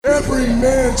Every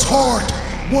man's heart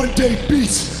one day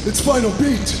beats its final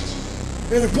beat.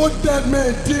 And if what that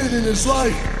man did in his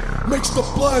life makes the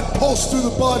blood pulse through the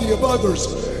body of others,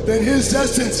 then his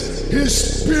essence,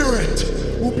 his spirit,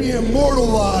 will be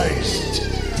immortalized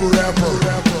forever.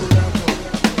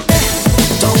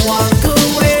 Don't walk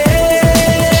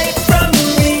away from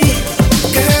me,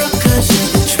 girl, 'cause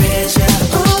you're the treasure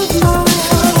of my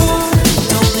heart.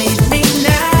 Don't leave me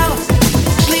now,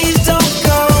 please don't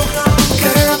go,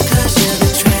 girl, 'cause you're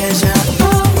the treasure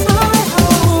of my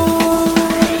heart.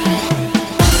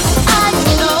 I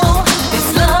know this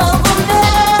love will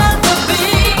never be.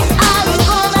 I'm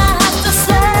gonna have to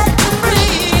set you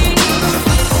free.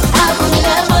 I will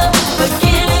never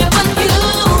forgive what you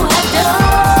have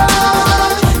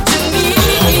done to me.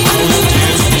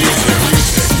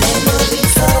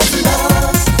 Memories of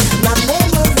love, my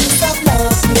memories of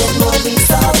love, memories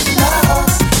of love.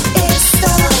 It's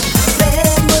the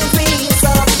memories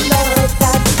of love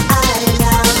that I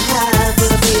now have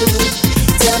of you.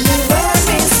 Tell me, where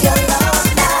is your love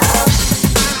now?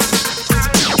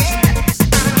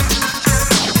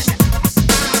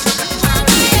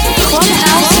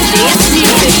 Clubhouse Dance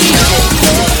Music.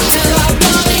 Till I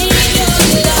believe your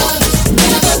love,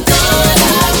 never thought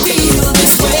I'd feel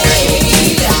this way.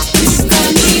 You got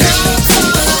me all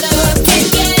caught up, can't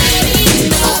get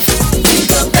enough.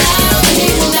 Think about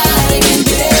it night and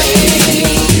day.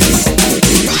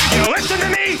 You listen to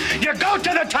me, you go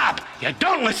to the top. You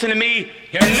don't listen to me,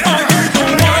 you never heard the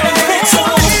It's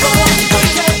over,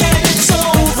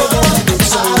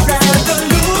 it's over. I'd rather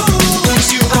lose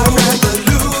you, I'd rather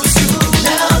lose you.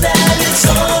 Now that it's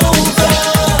over,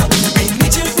 we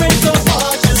need to break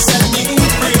apart, just set me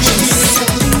free.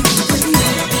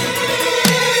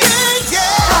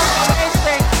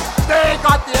 They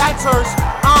got the answers.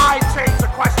 I change the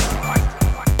question.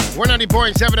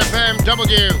 190.7 FM,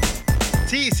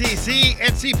 WTCC,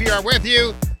 and CPR with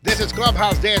you. This is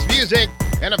Clubhouse Dance Music,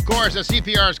 and of course, the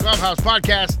CPR's Clubhouse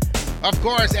Podcast. Of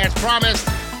course, as promised,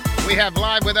 we have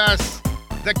live with us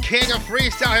the king of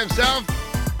freestyle himself,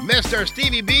 Mr.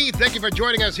 Stevie B. Thank you for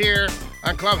joining us here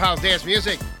on Clubhouse Dance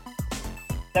Music.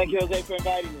 Thank you, Jose, for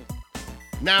inviting me.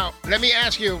 Now, let me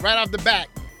ask you right off the bat,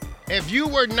 if you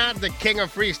were not the king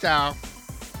of freestyle,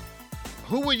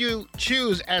 who would you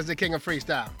choose as the king of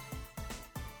freestyle?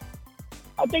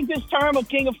 I think this term of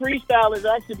King of Freestyle is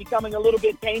actually becoming a little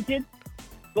bit tainted,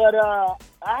 but I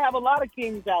have a lot of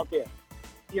kings out there.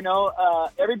 You know,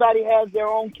 everybody has their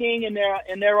own king in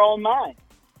their own mind.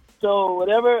 So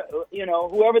whatever,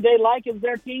 whoever they like is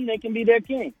their king, they can be their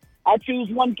king. I choose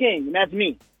one king, and that's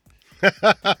me.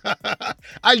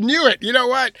 I knew it. You know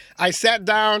what? I sat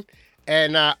down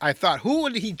and I thought, who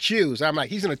would he choose? I'm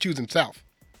like, he's going to choose himself.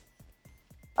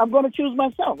 I'm going to choose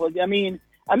myself. I mean,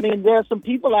 there are some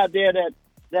people out there that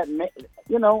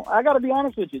I got to be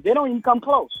honest with you, they don't even come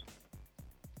close.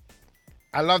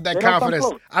 I love that They don't come confidence.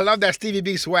 close. I love that Stevie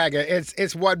B swagger.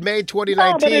 It's what made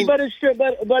 2019. But it's true.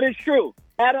 But it's true.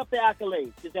 Add up the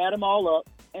accolades. Just add them all up,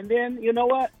 and then you know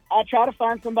what? I try to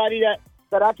find somebody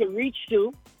that I can reach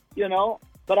to.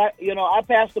 But I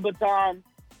pass the baton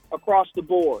across the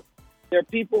board. There are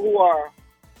people who are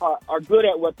good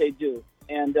at what they do,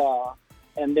 and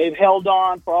they've held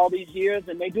on for all these years,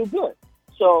 and they do good.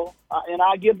 So, and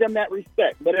I give them that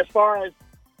respect. But as far as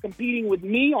competing with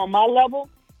me on my level,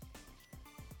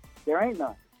 there ain't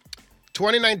none.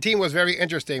 2019 was very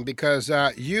interesting because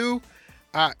it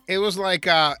was like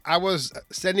I was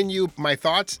sending you my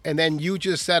thoughts, and then you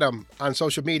just said them on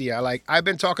social media. Like, I've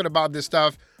been talking about this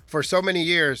stuff for so many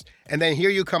years, and then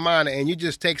here you come on, and you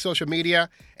just take social media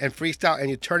and freestyle, and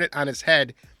you turn it on its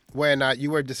head when you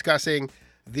were discussing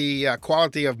the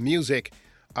quality of music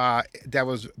that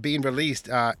was being released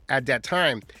at that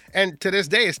time. And to this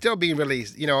day, it's still being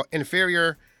released.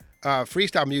 Inferior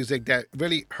freestyle music that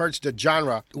really hurts the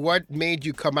genre. What made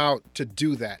you come out to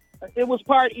do that? It was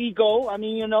part ego. I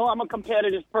mean, I'm a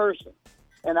competitive person,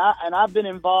 and I've been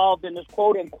involved in this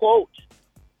quote unquote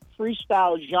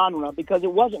freestyle genre because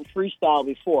it wasn't freestyle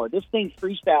before. This thing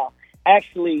freestyle,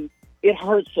 actually, it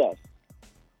hurts us.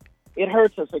 It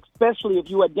hurts us, especially if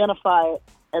you identify it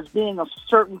as being a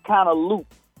certain kind of loop.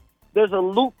 There's a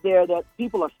loop there that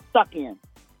people are stuck in.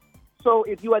 So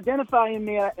if you identify in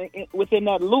there within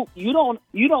that loop, you don't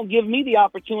give me the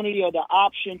opportunity or the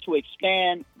option to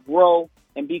expand, grow,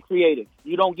 and be creative.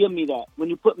 You don't give me that. When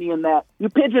you put me in that, you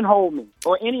pigeonhole me,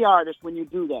 or any artist when you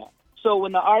do that. So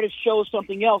when the artist shows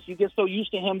something else, you get so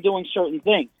used to him doing certain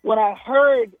things. When I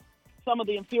heard some of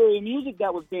the inferior music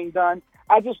that was being done,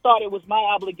 I just thought it was my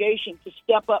obligation to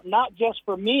step up, not just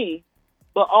for me,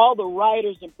 but all the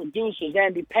writers and producers,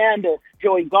 Andy Panda,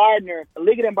 Joey Gardner,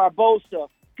 Liggett and Barbosa,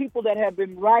 people that have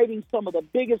been writing some of the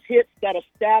biggest hits that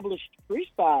established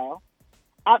freestyle,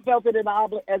 I felt it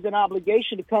as an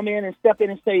obligation to come in and step in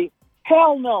and say,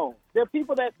 hell no. There are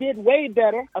people that did way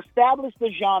better, established the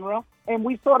genre, and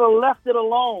we sort of left it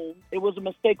alone. It was a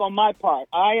mistake on my part.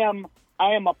 I am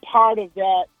a part of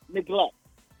that neglect.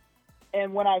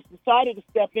 And when I decided to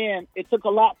step in, it took a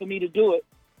lot for me to do it.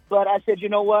 But I said, you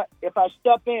know what? If I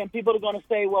step in, people are going to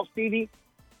say, well, Stevie,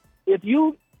 if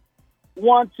you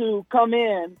want to come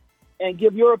in and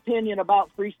give your opinion about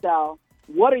freestyle,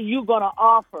 what are you going to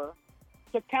offer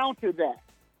to counter that?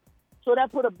 So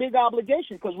that put a big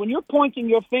obligation, because when you're pointing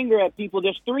your finger at people,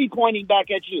 there's three pointing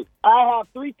back at you. I have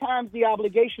 3 times the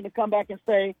obligation to come back and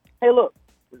say, hey, look,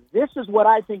 this is what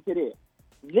I think it is.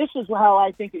 This is how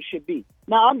I think it should be.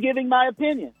 Now, I'm giving my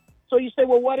opinion. So you say,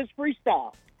 well, what is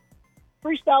freestyle?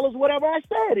 Freestyle is whatever I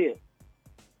say it is.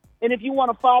 And if you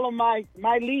want to follow my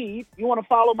lead, you want to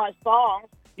follow my songs,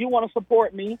 you want to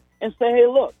support me and say, hey,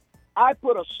 look, I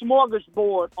put a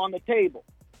smorgasbord on the table.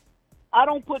 I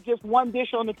don't put just one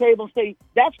dish on the table and say,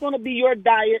 that's going to be your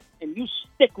diet and you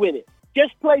stick with it.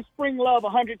 Just play Spring Love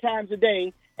 100 times a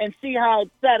day and see how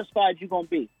satisfied you're going to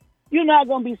be. You're not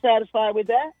going to be satisfied with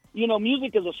that. You know,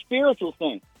 music is a spiritual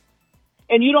thing.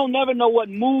 And you don't never know what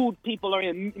mood people are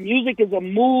in. Music is a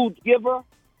mood giver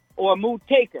or a mood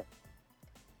taker,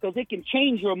 because it can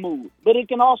change your mood, but it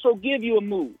can also give you a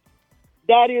mood.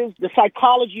 That is the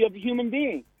psychology of the human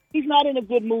being. He's not in a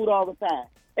good mood all the time,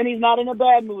 and he's not in a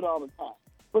bad mood all the time.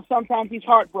 But sometimes he's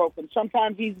heartbroken,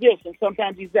 sometimes he's this, and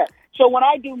sometimes he's that. So when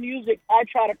I do music, I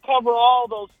try to cover all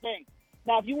those things.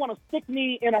 Now, if you want to stick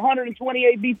me in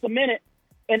 128 beats a minute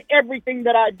and everything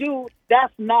that I do,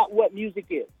 that's not what music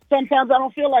is. Sometimes I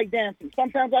don't feel like dancing.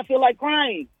 Sometimes I feel like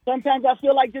crying. Sometimes I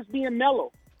feel like just being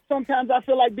mellow. Sometimes I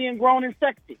feel like being grown and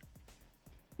sexy.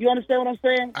 You understand what I'm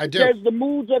saying? I do. There's the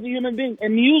moods of the human being,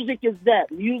 and music is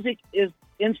that. Music is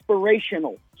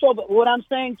inspirational. So what I'm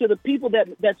saying to the people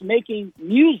that's making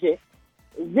music,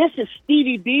 this is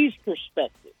Stevie B's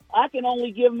perspective. I can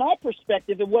only give my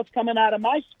perspective of what's coming out of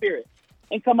my spirit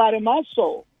and come out of my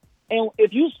soul. And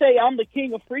if you say I'm the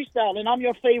king of freestyle and I'm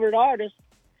your favorite artist,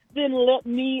 then let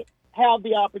me have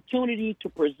the opportunity to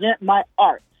present my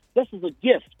art. This is a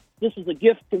gift. This is a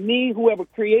gift to me. Whoever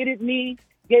created me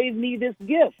gave me this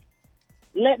gift.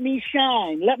 Let me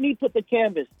shine. Let me put the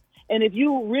canvas. And if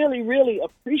you really, really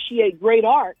appreciate great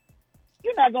art,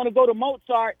 you're not going to go to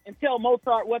Mozart and tell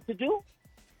Mozart what to do.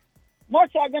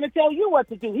 Mozart's going to tell you what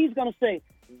to do. He's going to say,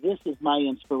 this is my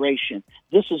inspiration.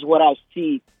 This is what I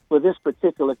see for this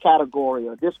particular category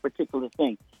or this particular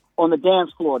thing. On the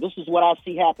dance floor, this is what I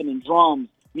see happening: drums,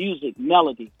 music,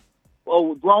 melody.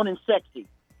 Oh, grown and sexy.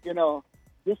 You know,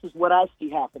 this is what I see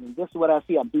happening. This is what I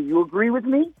see. Do you agree with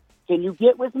me? Can you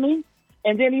get with me?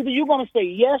 And then either you're going to say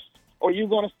yes or you're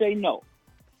going to say no.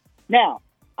 Now,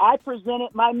 I presented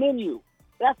my menu.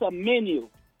 That's a menu.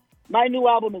 My new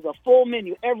album is a full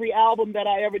menu. Every album that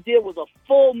I ever did was a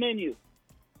full menu.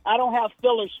 I don't have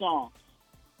filler songs.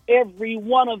 Every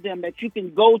one of them that you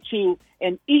can go to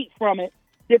and eat from it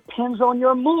depends on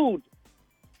your mood.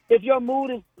 If your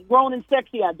mood is grown and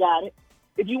sexy, I got it.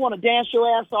 If you want to dance your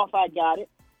ass off, I got it.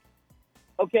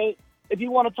 Okay? If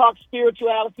you want to talk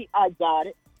spirituality, I got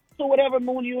it. So whatever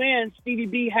mood you're in, Stevie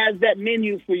B has that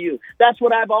menu for you. That's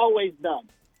what I've always done.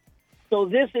 So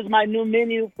this is my new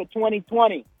menu for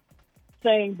 2020,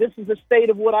 saying this is the state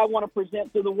of what I want to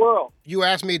present to the world. You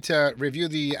asked me to review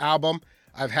the album.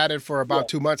 I've had it for about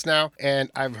 2 months now,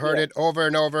 and I've heard it over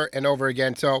and over and over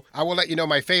again. So I will let you know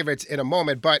my favorites in a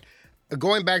moment. But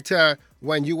going back to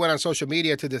when you went on social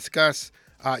media to discuss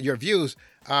your views,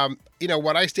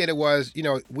 what I stated was,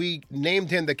 we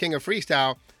named him the King of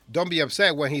Freestyle. Don't be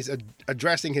upset when he's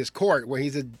addressing his court, when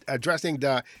he's addressing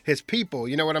his people.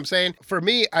 You know what I'm saying? For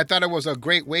me, I thought it was a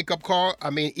great wake-up call. I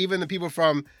mean, even the people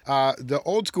from the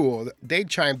old school, they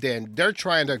chimed in. They're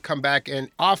trying to come back and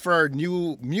offer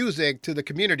new music to the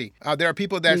community. There are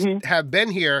people that have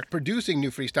been here producing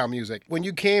new freestyle music. When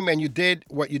you came and you did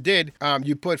what you did,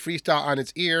 you put freestyle on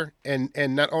its ear, and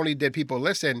not only did people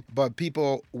listen, but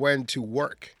people went to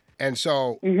work. And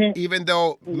so even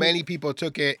though many people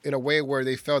took it in a way where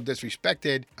they felt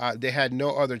disrespected, they had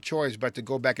no other choice but to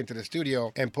go back into the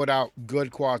studio and put out good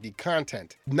quality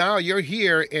content. Now you're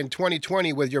here in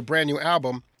 2020 with your brand new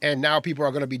album, and now people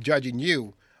are going to be judging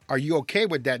you. Are you okay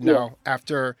with that now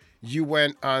after you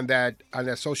went on that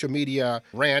social media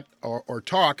rant or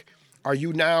talk? Are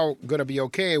you now going to be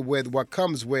okay with what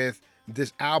comes with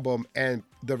this album and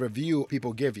the review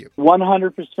people give you?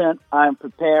 100% I'm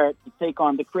prepared to take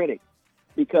on the critics,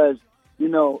 because,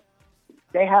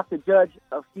 they have to judge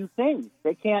a few things.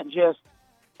 They can't just,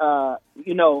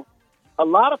 a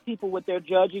lot of people, what they're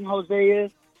judging, Jose,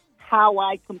 is how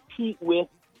I compete with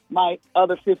my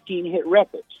other 15 hit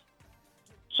records.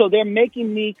 So they're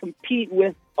making me compete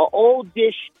with an old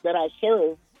dish that I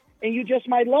serve, and you just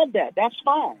might love that. That's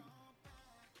fine.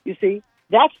 You see,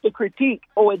 that's the critique.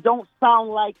 Oh, it don't sound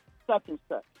like such and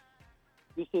such.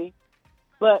 You see,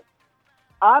 but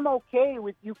I'm okay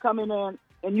with you coming in,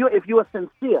 and if you are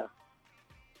sincere,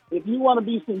 if you want to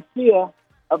be sincere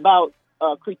about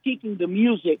critiquing the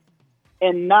music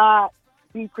and not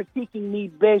be critiquing me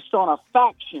based on a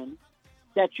faction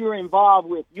that you're involved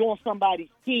with, you're on somebody's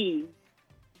team,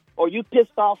 or you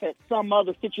pissed off at some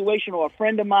other situation, or a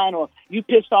friend of mine, or you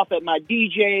pissed off at my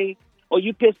DJ, or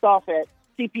you pissed off at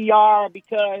CPR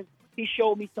because he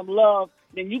showed me some love,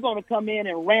 then you're going to come in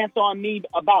and rant on me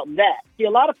about that. See, a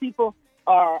lot of people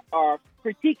are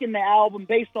critiquing the album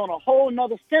based on a whole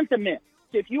nother sentiment.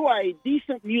 So if you are a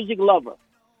decent music lover,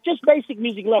 just basic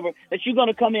music lover, that you're going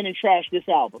to come in and trash this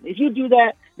album. If you do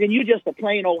that, then you're just a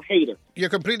plain old hater. You're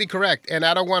completely correct, and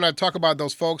I don't want to talk about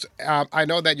those folks. I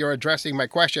know that you're addressing my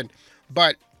question,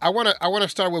 but I want to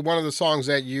start with one of the songs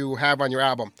that you have on your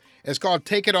album. It's called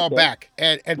 "Take It All Back,"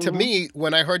 and to me,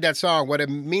 when I heard that song, what it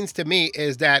means to me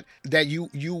is that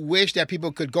you wish that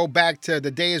people could go back to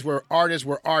the days where artists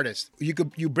were artists.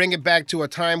 You bring it back to a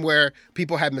time where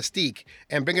people had mystique,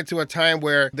 and bring it to a time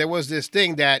where there was this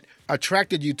thing that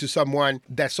attracted you to someone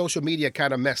that social media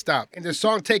kind of messed up. And the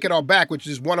song "Take It All Back," which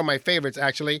is one of my favorites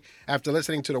actually, after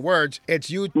listening to the words, it's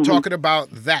you talking about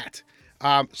that.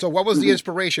 So what was the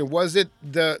inspiration? Was it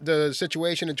the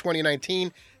situation in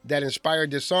 2019 that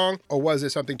inspired this song, or was it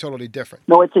something totally different?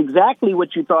 No, it's exactly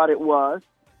what you thought it was.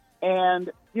 And,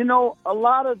 you know, a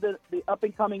lot of the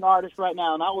up-and-coming artists right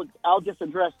now, and I'll just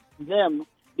address them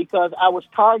because I was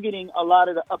targeting a lot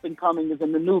of the up-and-comings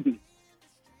and the newbies.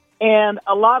 And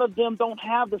a lot of them don't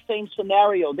have the same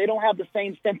scenario. They don't have the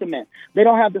same sentiment. They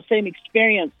don't have the same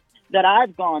experience that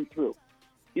I've gone through.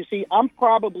 You see, I'm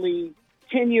probably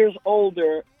 10 years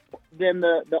older than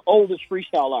the oldest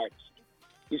freestyle artist,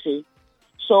 you see.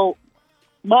 So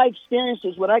my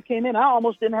experiences, when I came in, I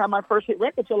almost didn't have my first hit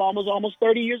record till almost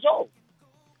 30 years old.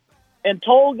 And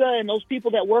Tolga and those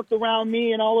people that worked around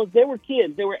me and all of, they were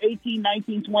kids. They were 18,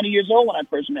 19, 20 years old when I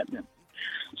first met them.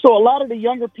 So a lot of the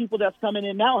younger people that's coming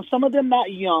in now, and some of them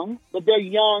not young, but they're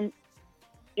young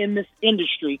in this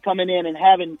industry, coming in and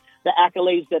having the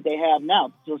accolades that they have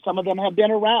now. So some of them have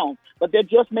been around, but they're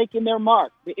just making their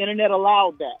mark. The internet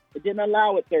allowed that. It didn't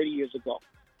allow it 30 years ago.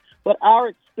 But our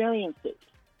experiences,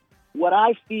 what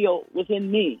I feel within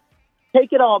me,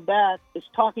 Take It All Back is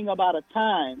talking about a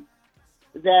time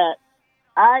that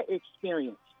I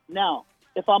experienced. Now,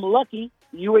 if I'm lucky,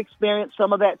 you experience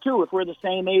some of that too, if we're the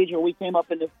same age or we came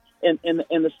up in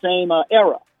the same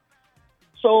era.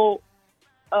 So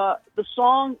the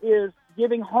song is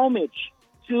giving homage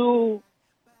to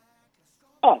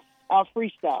us, our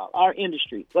freestyle, our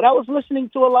industry. But I was listening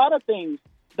to a lot of things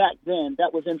back then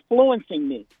that was influencing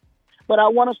me. But I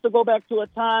want us to go back to a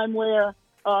time where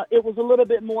it was a little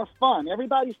bit more fun.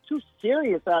 Everybody's too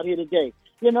serious out here today.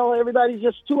 You know, everybody's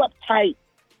just too uptight.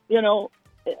 You know,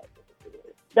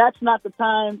 that's not the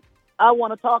time I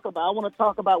want to talk about. I want to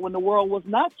talk about when the world was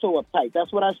not so uptight.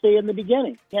 That's what I say in the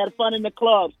beginning. We had fun in the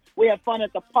clubs. We had fun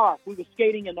at the park. We were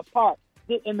skating in the park.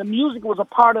 And the music was a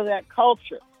part of that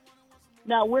culture.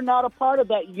 Now, we're not a part of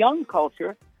that young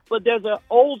culture, but there's an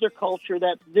older culture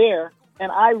that's there,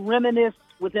 and I reminisce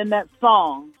within that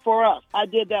song for us. I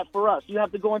did that for us. You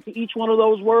have to go into each one of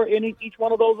those words, in each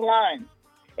one of those lines,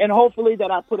 and hopefully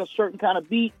that I put a certain kind of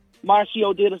beat.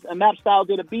 Marcio did and Map Style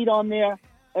did a beat on there,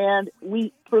 and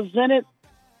we presented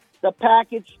the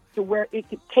package to where it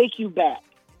could take you back.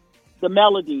 The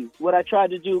melodies, what I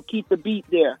tried to do, keep the beat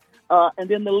there, and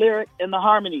then the lyric and the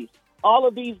harmonies. All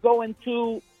of these go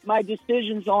into my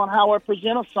decisions on how I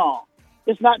present a song.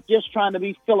 It's not just trying to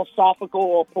be philosophical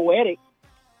or poetic.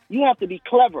 You have to be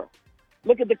clever.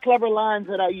 Look at the clever lines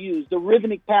that I use, the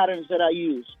rhythmic patterns that I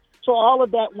use. So all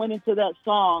of that went into that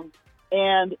song,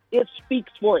 and it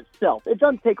speaks for itself. It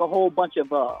doesn't take a whole bunch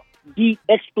of deep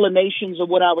explanations of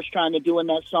what I was trying to do in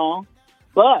that song,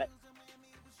 but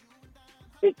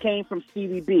it came from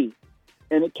Stevie B,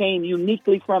 and it came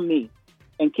uniquely from me.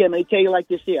 And Kim, let me tell you like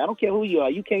this here. I don't care who you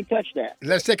are. You can't touch that.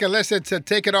 Let's take a listen to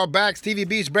Take It All Back, Stevie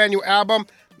B's brand new album,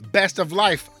 Best of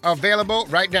Life, available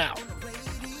right now.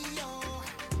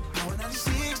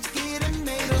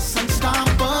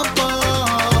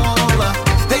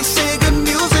 They say good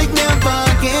music never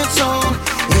gets old.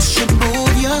 It should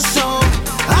move your soul.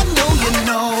 I know you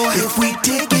know if we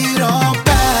take it all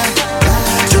back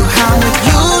to how it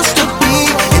used to be,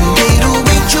 and they do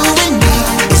with you and me.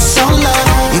 It's all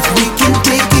love if we can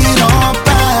take it all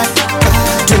back.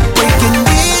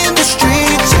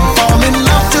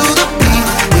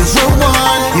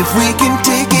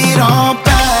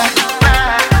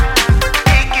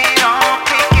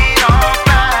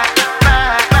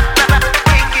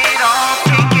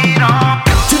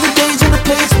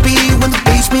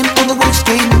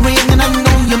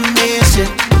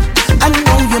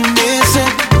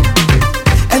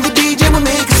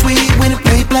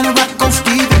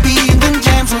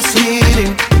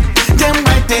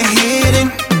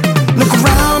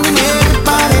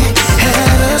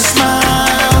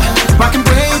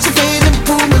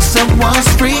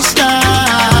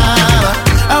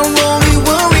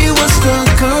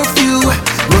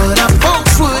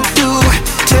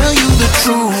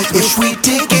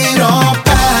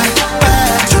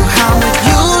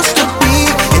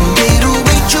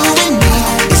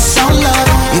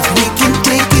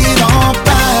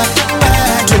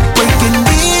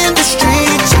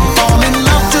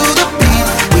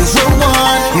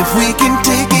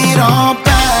 all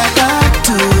back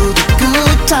to the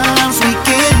good times. We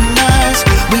get nice.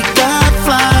 We got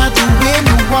fly the way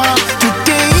we want to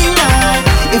daylight.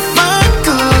 If I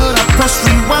could, I'd press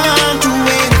rewind to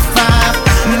 85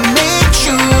 and make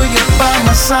sure you're by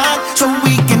my side so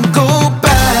we can go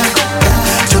back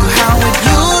to how it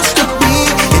used to be.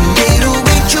 And little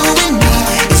with you and me,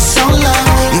 it's all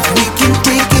love. If we can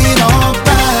take it all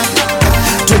back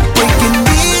to breaking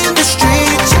in the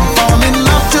streets and fall in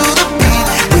love to the beat.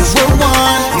 We were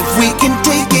one. If we can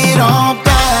take it all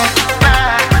back.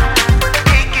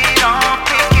 Take it all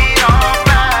back.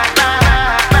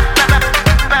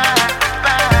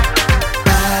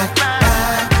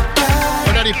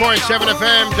 90.7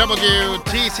 FM,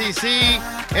 WTCC.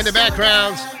 In the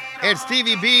backgrounds, it's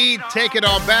Stevie B, Take It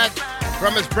All Back,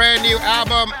 from his brand new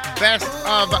album, Best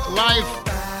of Life.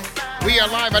 We are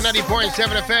live on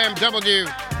 90.7 FM,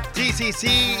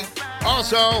 WTCC.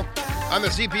 Also on the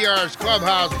CPR's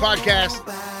Clubhouse podcast.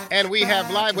 And we have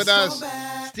live with us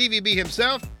Stevie B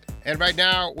himself. And right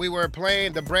now we were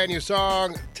playing the brand new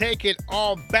song, Take It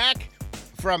All Back,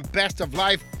 from Best of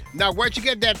Life. Now, where'd you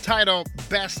get that title,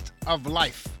 Best of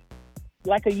Life?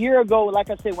 Like a year ago,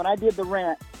 like I said, when I did the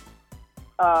rant,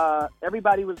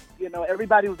 everybody was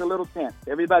a little tense.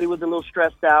 Everybody was a little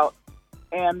stressed out.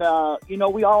 And,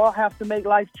 we all have to make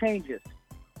life changes.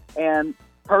 And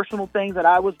personal things that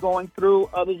I was going through,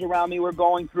 others around me were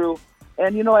going through.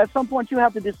 And, at some point you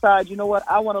have to decide, you know what,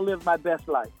 I want to live my best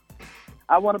life.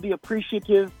 I want to be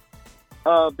appreciative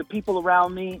of the people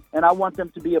around me, and I want them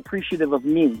to be appreciative of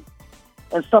me.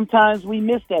 And sometimes we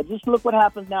miss that. Just look what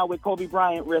happens now with Kobe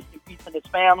Bryant, rest in peace, and his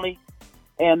family,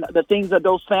 and the things that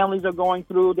those families are going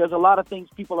through. There's a lot of things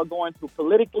people are going through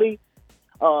politically.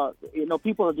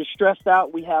 People are just stressed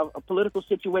out. We have a political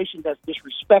situation that's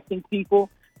disrespecting people,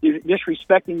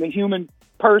 disrespecting the human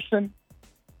person.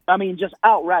 I mean, just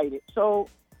outright it. So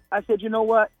I said, you know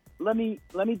what? Let me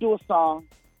do a song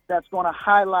that's going to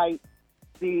highlight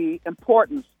the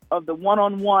importance of the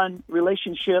one-on-one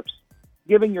relationships,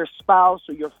 giving your spouse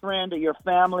or your friend or your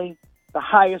family the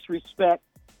highest respect,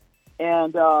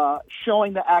 and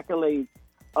showing the accolades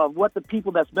of what the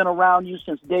people that's been around you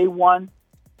since day one,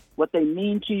 what they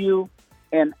mean to you.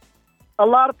 And a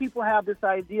lot of people have this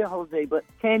idea, Jose, but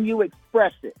can you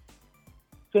express it?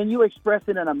 Can you express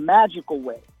it in a magical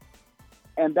way?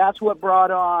 And that's what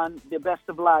brought on the Best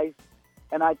of Life.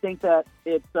 And I think that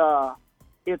it's a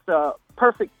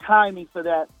perfect timing for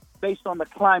that, based on the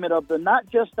climate of not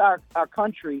just our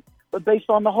country, but based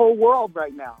on the whole world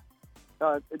right now.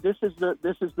 This is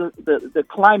the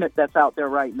climate that's out there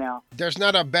right now. There's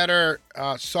not a better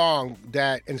song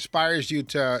that inspires you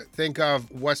to think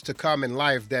of what's to come in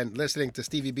life than listening to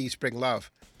Stevie B, Spring Love.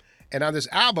 And on this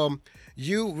album,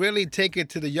 you really take it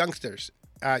to the youngsters.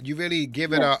 You really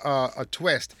give it a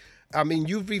twist. I mean,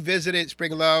 you've revisited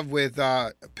Spring Love with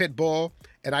Pitbull,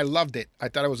 and I loved it. I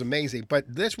thought it was amazing. But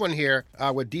this one here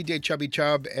with DJ Chubby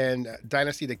Chub and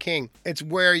Dynasty the King, it's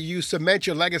where you cement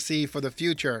your legacy for the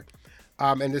future.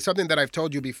 And it's something that I've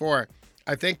told you before.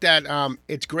 I think that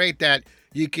it's great that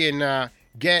you can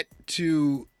get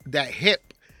to that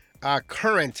hip,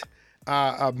 current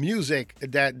music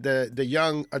that the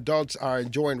young adults are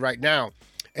enjoying right now.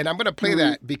 And I'm going to play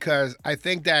that because I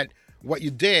think that what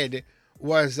you did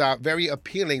was very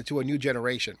appealing to a new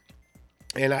generation.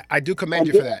 And I do commend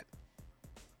you for that.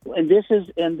 And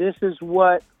this is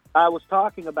what I was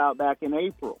talking about back in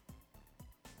April.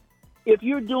 If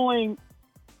you're doing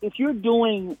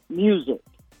music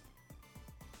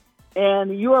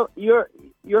and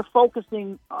you're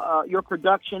focusing your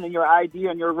production and your idea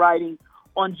and your writing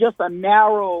on just a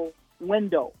narrow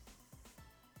window,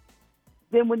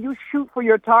 then when you shoot for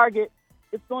your target,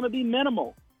 it's going to be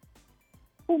minimal.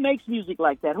 Who makes music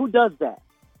like that? Who does that?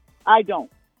 I don't.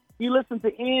 You listen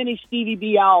to any Stevie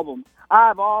B album,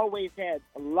 I've always had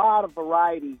a lot of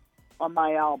variety on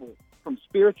my album, from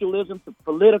spiritualism to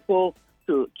political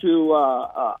to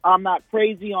I'm Not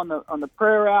Crazy on the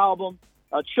prayer album,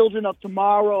 Children of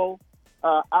Tomorrow.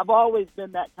 I've always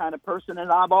been that kind of person,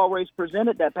 and I've always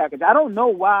presented that package. I don't know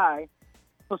why,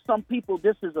 for some people,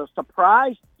 this is a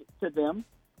surprise to them.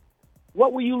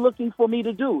 What were you looking for me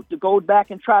to do? To go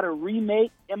back and try to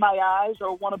remake In My Eyes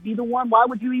or Want to Be the One? Why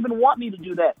would you even want me to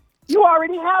do that? You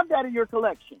already have that in your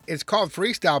collection. It's called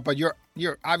freestyle, but you're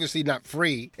obviously not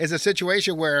free. It's a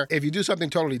situation where if you do something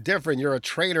totally different, you're a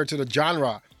traitor to the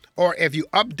genre. Or if you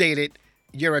update it,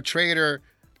 you're a traitor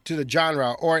to the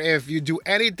genre. Or if you do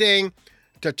anything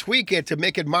to tweak it to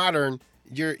make it modern,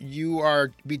 you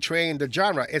are betraying the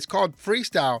genre. It's called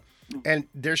freestyle, and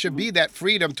there should be that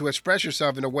freedom to express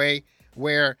yourself in a way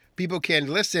where people can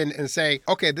listen and say,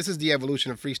 okay, this is the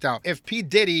evolution of freestyle. If P.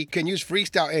 Diddy can use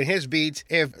freestyle in his beats,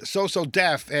 if So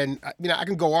Def, and I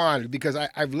can go on because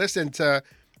I've listened to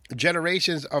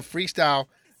generations of freestyle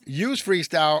use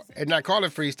freestyle and not call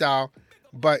it freestyle,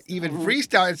 but even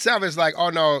freestyle itself is like, oh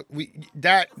no,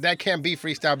 that can't be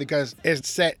freestyle because it's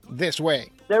set this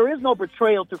way. There is no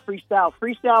betrayal to freestyle.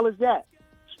 Freestyle is that.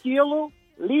 Estilo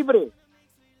libre.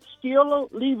 Estilo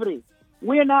libre.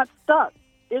 We're not stuck.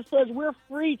 It says we're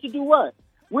free to do what?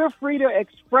 We're free to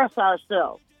express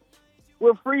ourselves.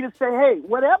 We're free to say, hey,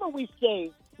 whatever we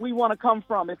say, we want to come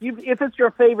from. If it's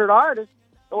your favorite artist,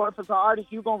 or if it's an artist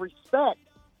you're going to respect,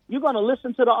 you're going to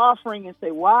listen to the offering and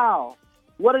say, wow,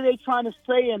 what are they trying to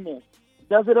say in this?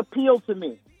 Does it appeal to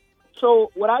me?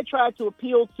 So what I tried to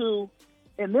appeal to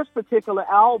in this particular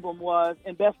album was,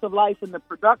 in Best of Life in the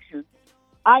production,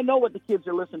 I know what the kids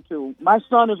are listening to. My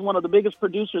son is one of the biggest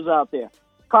producers out there.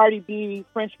 Cardi B,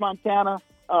 French Montana,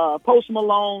 Post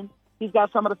Malone. He's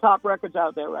got some of the top records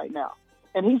out there right now,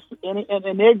 and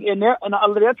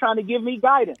they're trying to give me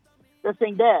guidance. They're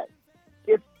saying, Dad,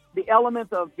 it's the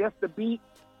element of just the beat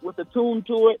with the tune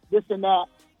to it, this and that,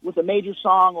 with a major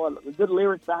song or good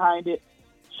lyrics behind it.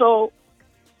 So,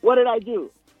 what did I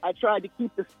do? I tried to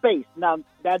keep the space. Now,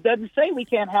 that doesn't say we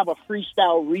can't have a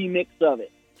freestyle remix of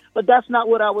it, but that's not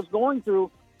what I was going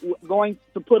to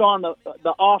put on the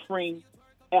offering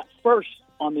at first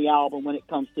on the album when it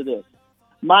comes to this.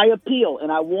 My appeal,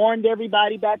 and I warned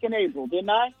everybody back in April, didn't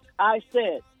I? I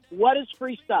said, what is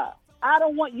freestyle? I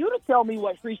don't want you to tell me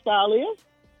what freestyle is.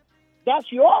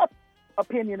 That's your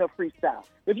opinion of freestyle.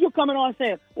 If you're coming on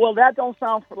saying, well, that don't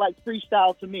sound like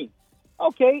freestyle to me.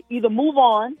 Okay, either move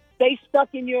on, stay stuck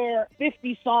in your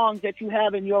 50 songs that you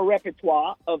have in your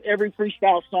repertoire of every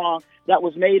freestyle song that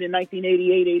was made in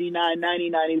 1988, 89, 90,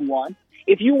 91.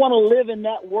 If you want to live in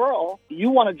that world, you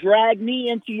want to drag me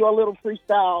into your little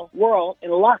freestyle world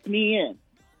and lock me in.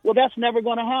 Well, that's never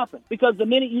going to happen, because the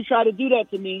minute you try to do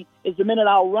that to me is the minute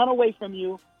I'll run away from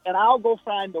you and I'll go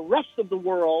find the rest of the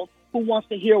world who wants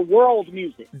to hear world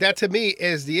music. That to me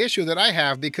is the issue that I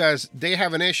have, because they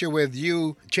have an issue with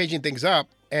you changing things up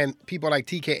and people like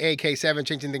TKA, K7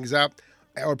 changing things up,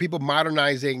 or people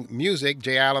modernizing music,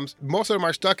 Jay Adams. Most of them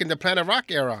are stuck in the Planet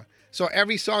Rock era. So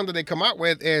every song that they come out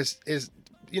with is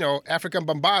African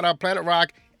Bambaataa, Planet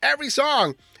Rock, every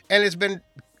song. And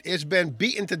it's been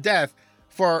beaten to death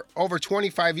for over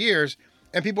 25 years.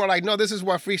 And people are like, no, this is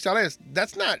what freestyle is.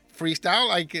 That's not freestyle.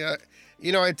 Like,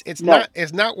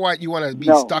 it's not what you want to be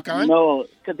stuck on. No,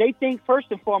 because they think first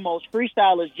and foremost,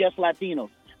 freestyle is just Latinos.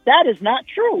 That is not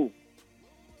true.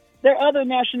 There are other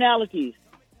nationalities.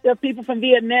 There are people from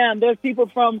Vietnam. There's people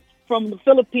from the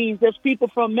Philippines. There's people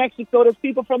from Mexico. There's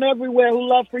people from everywhere who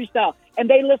love freestyle. And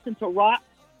they listen to rock.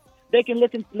 They can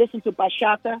listen to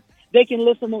bachata. They can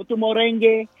listen to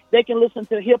merengue. They can listen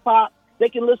to hip-hop. They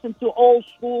can listen to old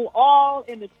school, all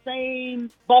in the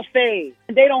same buffet.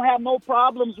 And they don't have no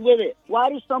problems with it. Why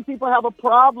do some people have a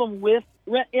problem with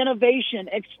innovation,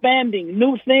 expanding,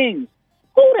 new things?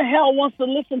 Who the hell wants to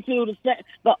listen to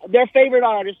their favorite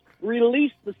artist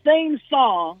release the same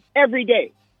song every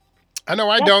day? I know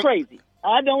I That's don't. Crazy.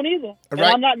 I don't either. And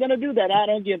Right. I'm not going to do that. I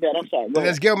don't give that. I'm sorry. Go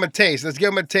Let's ahead. give them a taste. Let's give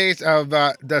them a taste of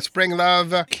the Spring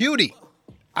Love Cutie.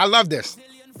 I love this.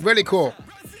 Really cool.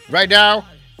 Right now,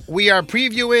 we are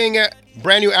previewing a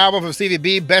brand new album from Stevie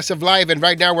B, Best of Life, and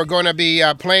right now we're going to be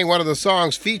playing one of the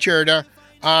songs featured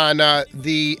on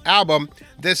the album.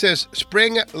 This is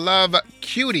Spring Love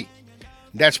Cutie.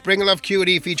 That's Spring Love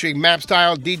Cutie featuring Map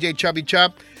Style, DJ Chubby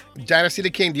Chub, Dynasty the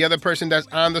King, the other person that's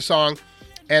on the song.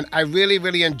 And I really,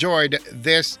 really enjoyed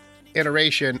this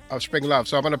iteration of Spring Love.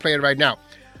 So I'm going to play it right now.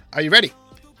 Are you ready?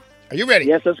 Are you ready?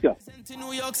 Yes, let's go. To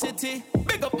New York City,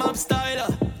 big up Map Style,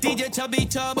 DJ Chubby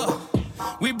Chubba.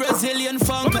 We Brazilian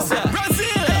funk, Brazil.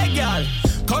 Hey, girl,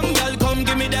 come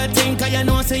give me that thing, 'cause you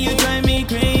know, say you drive me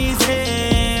crazy.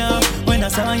 When I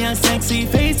saw your sexy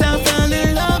face, I fell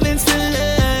in love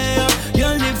instantly.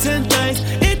 Your lips and thighs,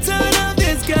 it turned up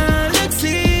this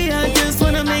galaxy. I just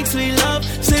wanna make sweet love,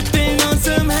 sipping on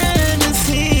some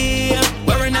Hennessy.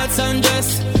 Wearing that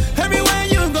sundress, everywhere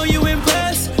you go, you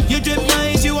impress. You drip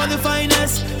nice, you are the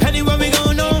finest. Anywhere we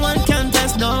go, no one can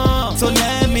test, no. So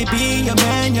let me be your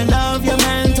man, your love, your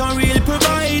mentor, real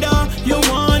provider. You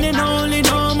one and only,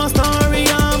 know my story,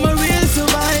 I'm a real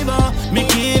survivor. Me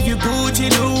give you Gucci,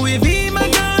 Louis V, my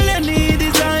girl, I need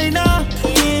desire.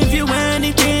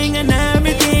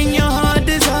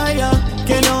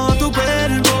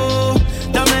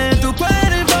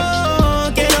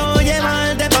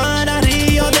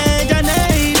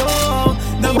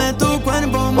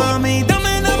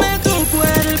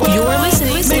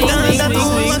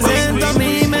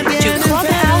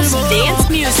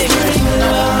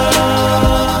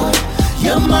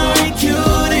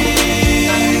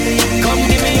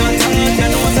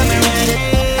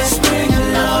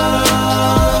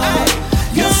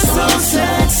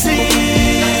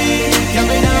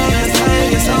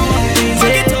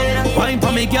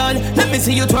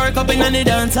 see you twerk up in the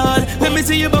dance hall. Let me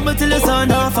see you bubble till the sun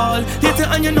don't fall. Later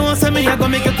on you know, say me I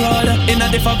gon' make you crawl. In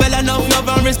the favela, enough love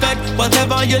and respect.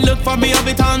 Whatever you look for me, I'll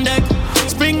be on deck.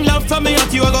 Spring love from me,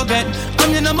 what you a go get.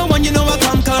 I'm your number one, you know I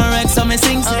come correct. So me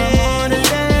sing, amor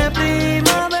de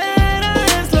primavera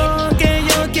es lo que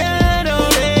yo quiero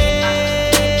ver.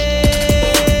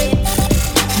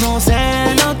 No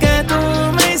sé lo que tú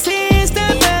me hiciste,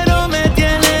 pero me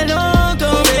tiene loco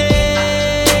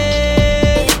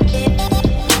ver.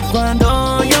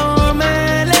 Cuando yo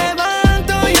me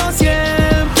levanto, yo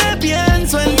siempre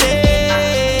pienso en ti.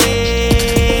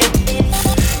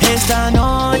 Esta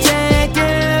noche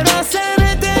quiero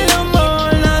hacerte el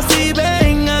amor, así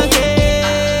venga que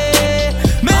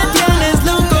me tienes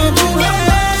loco,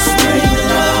 mujer. Spring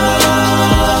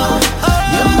love,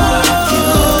 you're my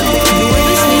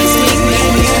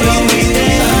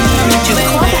To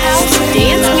Clubhouse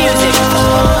Dance Music.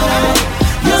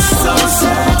 you're so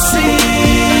sexy.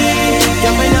 Ya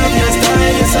me love your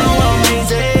style, you're so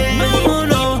amazing.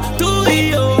 Vámonos tú y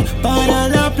yo para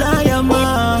la playa,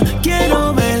 ma. Quiero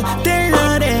verte en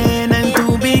la arena en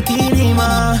tu bikini,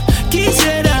 ma.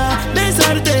 Quisiera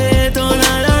besarte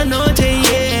toda la noche,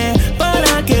 yeah,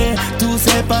 para que tú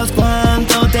sepas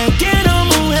cuánto te quiero,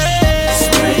 mujer.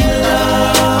 Spring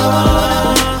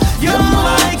love, you're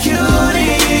my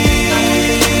cutie.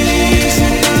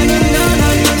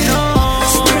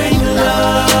 Spring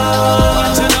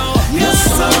love, you're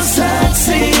so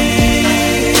sexy.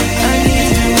 I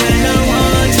need you and I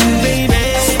want you, baby.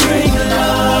 Spring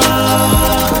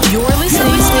love, You're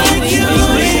listening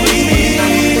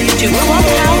to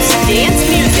Clubhouse Dance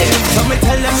Music. so me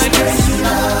tell them like this.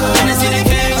 And I see the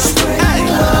case. Hey,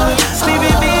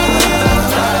 Stevie B.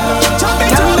 Jump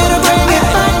into it.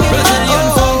 Brazilian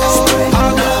funk.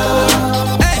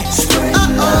 Hey,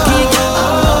 Kiko.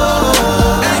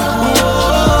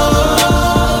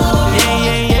 Hey,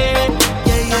 yeah, yeah,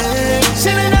 yeah, yeah.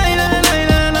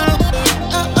 Sha-la-la-la-la-la-la.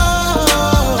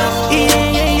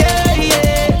 Yeah, yeah, yeah,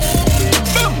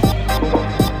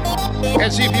 yeah.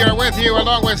 And CPR with you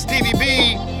along with Stevie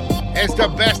B. It's the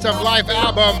Best of Life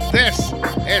album. This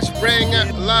is Spring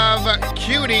Love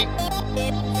Cutie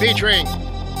featuring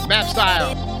Map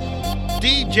Style,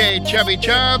 DJ Chubby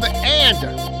Chub, and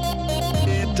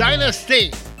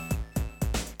Dynasty.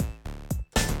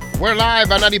 We're live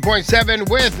on 90.7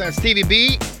 with Stevie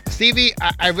B. Stevie,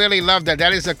 I really love that.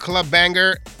 That is a club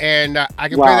banger, and I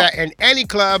can play Wow. that in any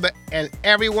club, and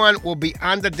everyone will be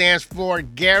on the dance floor,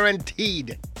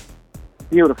 guaranteed.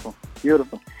 Beautiful,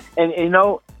 beautiful. And you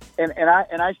know, and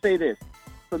I say this,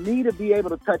 for me to be able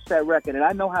to touch that record, and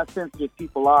I know how sensitive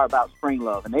people are about Spring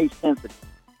Love, and they sensitive.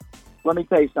 Let me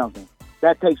tell you something.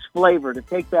 That takes flavor to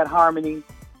take that harmony,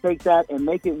 take that and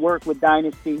make it work with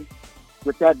Dynasty,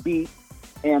 with that beat.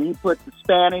 And he put the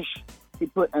Spanish,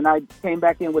 and I came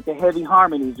back in with the heavy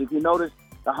harmonies. If you notice,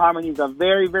 the harmonies are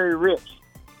very, very rich.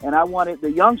 And I wanted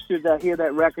the youngsters that hear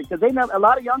that record, because a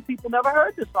lot of young people never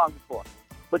heard this song before.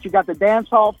 But you got the dance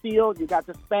hall feel, you got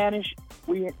the Spanish.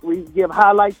 We give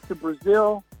highlights to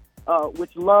Brazil,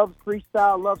 which loves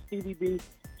freestyle, loves CDB.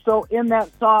 So in that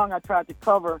song, I tried to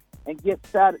cover and give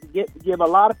a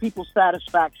lot of people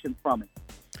satisfaction from it.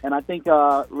 And I think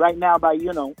right now,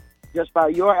 just by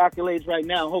your accolades right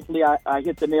now, hopefully I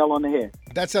hit the nail on the head.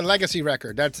 That's a legacy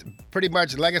record. That's pretty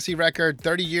much legacy record,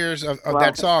 30 years of Wow.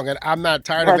 that song, and I'm not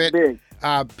tired of That's it. big.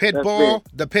 Pitbull,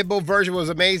 the Pitbull version was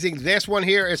amazing. This one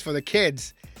here is for the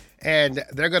kids, and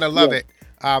they're going to love Yeah. it.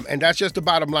 And that's just the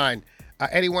bottom line.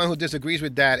 Anyone who disagrees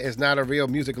with that is not a real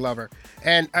music lover.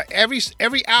 And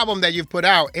every album that you've put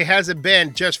out, it hasn't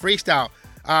been just freestyle.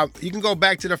 You can go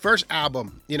back to the first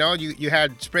album. You know, you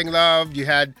had Spring Love,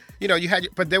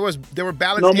 but there were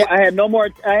ballads. No more,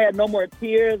 I had no more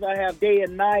tears. I have Day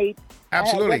and Night.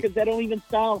 Absolutely. I have records that don't even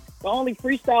sound. The only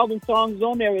freestyling songs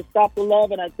on there is Stop the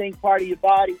Love and I Think Part of Your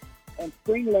Body. And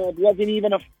Spring Love wasn't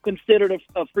even considered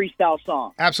a freestyle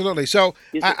song. Absolutely. So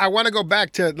Is I want to go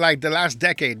back to like the last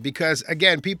decade because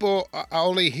again, people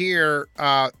only hear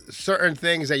certain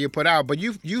things that you put out, but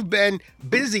you've been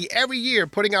busy every year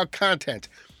putting out content.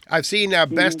 I've seen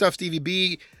best of Stevie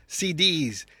B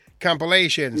CDs,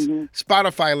 compilations,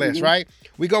 Spotify lists. Right?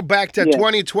 We go back to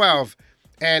 2012,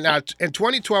 and in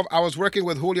 2012 I was working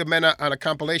with Julio Mena on a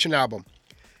compilation album.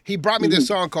 He brought me this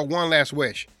song called One Last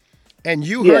Wish. And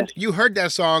you heard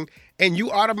that song, and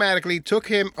you automatically took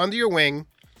him under your wing,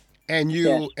 and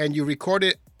you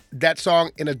recorded that song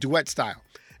in a duet style.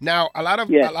 Now, a lot of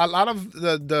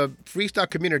the freestyle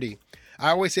community,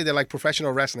 I always say they're like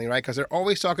professional wrestling, right? Because they're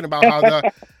always talking about how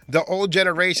the old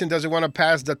generation doesn't want to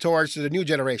pass the torch to the new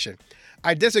generation.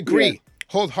 I disagree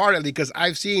wholeheartedly because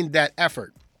I've seen that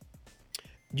effort.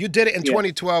 You did it in Yeah.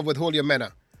 2012 with Julio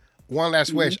Mena. One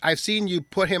Last Wish. I've seen you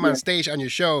put him on stage on your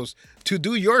shows to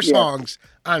do your songs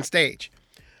on stage.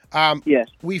 Yes.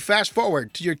 We fast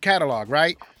forward to your catalog,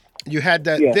 right? You had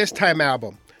the Yeah. This Time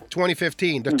album,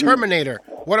 2015. The Terminator,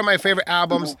 one of my favorite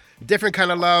albums. Different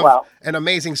Kind of Love, Wow. an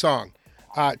amazing song.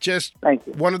 Just Thank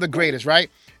you. one of the greatest,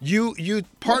 right? You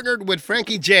partnered with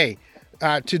Frankie J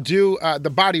to do the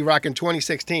Body Rock in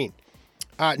 2016.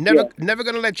 Never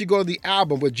Gonna Let You Go, the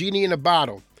album with Genie in a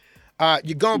Bottle.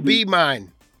 You're Gonna Be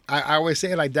Mine. I always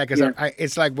say it like that because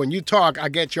it's like when you talk, I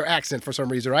get your accent for some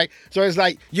reason, right? So it's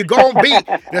like, you're going to be,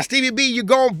 the Stevie B, you're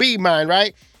going to be mine,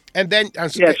 right? And then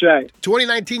That's right.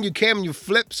 2019, you came and you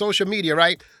flipped social media,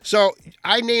 right? So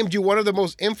I named you one of the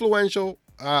most influential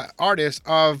artists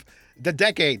of the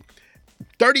decade.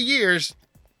 30 years,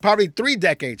 probably 3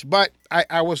 decades, but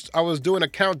I was doing a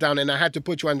countdown and I had to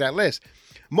put you on that list.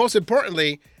 Most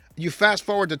importantly, you fast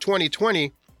forward to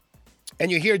 2020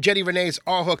 and you hear Jenny Renee's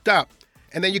All Hooked Up.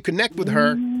 And then you connect with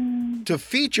her to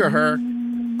feature her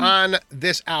on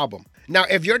this album. Now,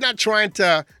 if you're not trying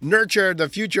to nurture the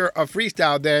future of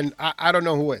freestyle, then I don't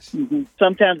know who is.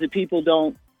 Sometimes the people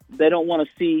don't want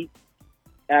to see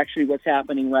actually what's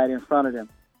happening right in front of them.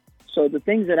 So the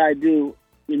things that I do,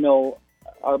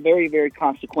 are very, very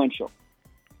consequential.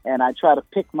 And I try to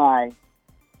pick my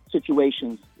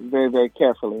situations very, very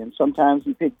carefully. And sometimes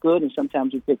we pick good and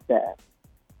sometimes we pick bad.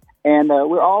 And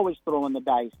we're always throwing the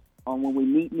dice on when we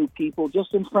meet new people,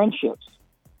 just in friendships.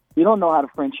 You don't know how the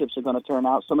friendships are going to turn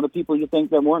out. Some of the people you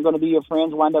think that weren't going to be your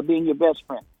friends wind up being your best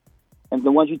friend. And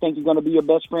the ones you think are going to be your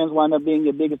best friends wind up being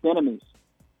your biggest enemies.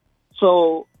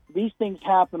 So these things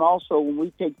happen also when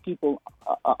we take people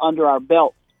under our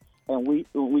belt and we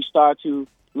start to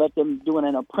let them do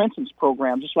an apprentice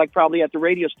program, just like probably at the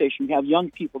radio station, you have young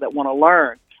people that want to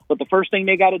learn. But the first thing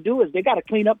they got to do is they got to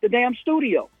clean up the damn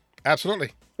studio.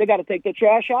 Absolutely. They got to take their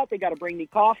trash out. They got to bring me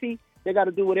coffee. They got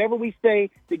to do whatever we say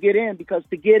to get in, because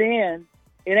to get in,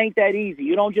 it ain't that easy.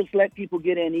 You don't just let people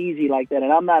get in easy like that.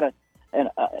 And I'm not an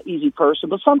easy person,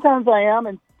 but sometimes I am,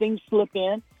 and things slip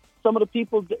in. Some of the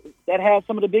people that had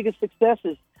some of the biggest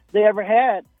successes they ever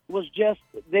had was just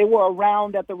they were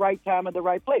around at the right time at the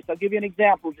right place. I'll give you an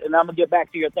example, and I'm going to get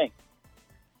back to your thing.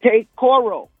 Take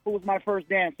Coro, who was my first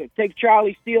dancer. Take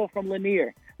Charlie Steele from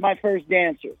Lanier, my first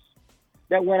dancers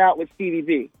that went out with Stevie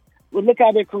B. Well, look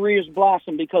how their careers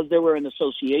blossomed because they were in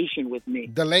association with me.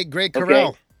 The late, great Carell.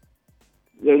 Okay?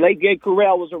 The late, great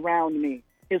Carell was around me.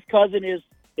 His cousin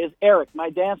is Eric,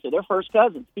 my dancer. They're first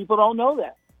cousins. People don't know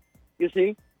that, you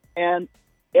see? And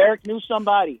Eric knew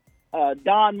somebody.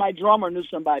 Don, my drummer, knew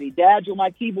somebody. Dadgel,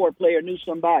 my keyboard player, knew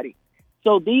somebody.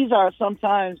 So these are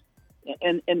sometimes,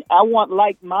 and I want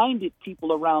like-minded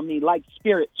people around me, like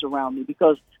spirits around me,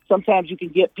 because sometimes you can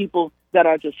get people that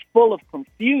are just full of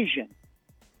confusion.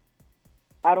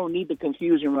 I don't need the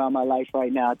confusion around my life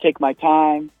right now. I take my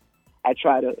time. I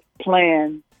try to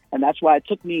plan, and that's why it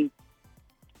took me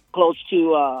close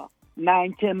to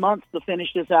 9-10 months to finish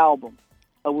this album.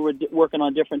 We were working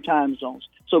on different time zones.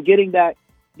 So getting back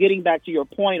to your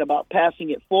point about passing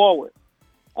it forward,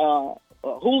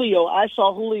 Julio, I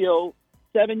saw Julio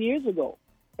 7 years ago,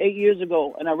 8 years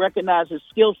ago, and I recognized his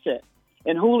skill set.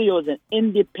 And Julio is an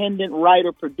independent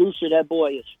writer, producer. That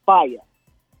boy is fire.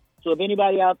 So if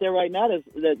anybody out there right now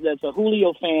that's a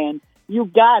Julio fan, you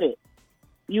got it.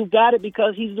 You got it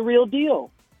because he's the real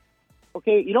deal.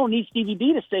 Okay, you don't need Stevie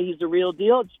B to say he's the real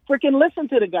deal. Just freaking listen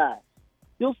to the guy.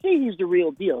 You'll see he's the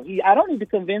real deal. I don't need to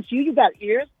convince you. You got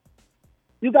ears.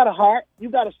 You got a heart. You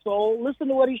got a soul. Listen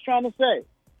to what he's trying to say.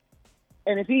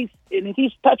 And if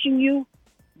he's touching you,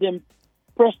 then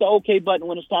press the OK button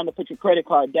when it's time to put your credit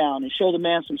card down and show the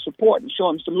man some support and show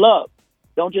him some love.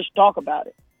 Don't just talk about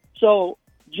it. So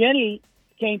Jenny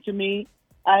came to me.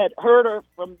 I had heard her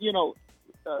from,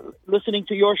 listening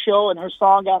to your show, and her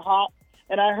song got hot.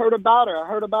 And I heard about her. I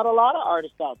heard about a lot of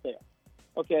artists out there.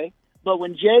 Okay. But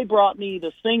when Jay brought me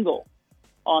the single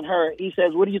on her, he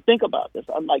says, "What do you think about this?"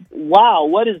 I'm like, wow,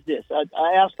 what is this?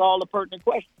 I asked all the pertinent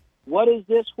questions. What is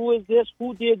this? Who is this?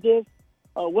 Who did this?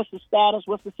 What's the status?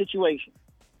 What's the situation?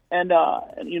 And,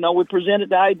 we presented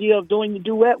the idea of doing the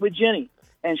duet with Jenny.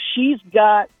 And she's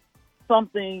got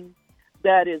something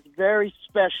that is very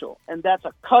special, and that's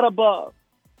a cut above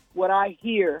what I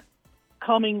hear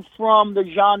coming from the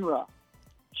genre.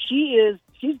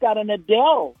 She's got an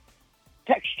Adele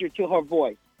texture to her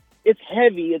voice. It's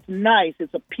heavy, it's nice,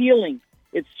 it's appealing,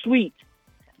 it's sweet,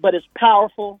 but it's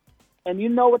powerful. And you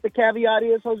know what the caveat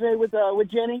is, Jose,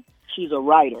 with Jenny? She's a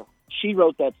writer. She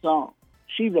wrote that song.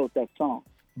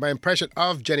 My impression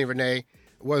of Jenny Renee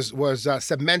was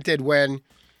cemented when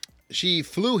she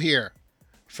flew here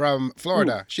from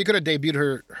Florida. She could have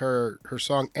debuted her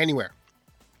song anywhere.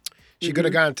 She could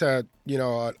have gone to,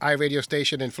 an iRadio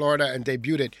station in Florida and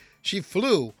debuted it. She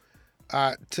flew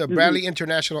to Bradley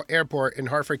International Airport in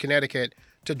Hartford, Connecticut,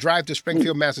 to drive to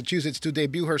Springfield, Massachusetts to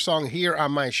debut her song here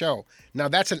on my show. Now,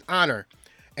 that's an honor,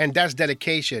 and that's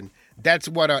dedication. That's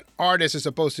what an artist is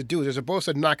supposed to do. They're supposed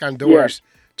to knock on doors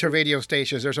to radio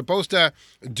stations. They're supposed to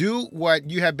do what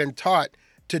you have been taught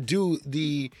to do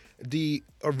the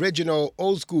original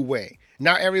old school way.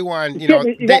 Not everyone, You got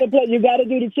to do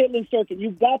the Chitlin circuit.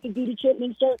 You've got to do the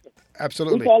Chitlin circuit.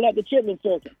 Absolutely. We call that the Chitlin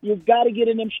circuit. You've got to get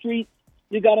in them streets.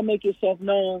 You got to make yourself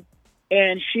known.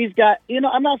 And she's got,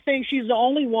 I'm not saying she's the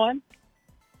only one.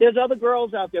 There's other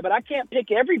girls out there, but I can't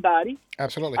pick everybody.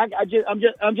 Absolutely.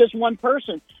 I'm just one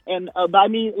person. And by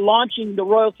me launching the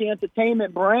Royalty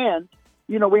Entertainment brand,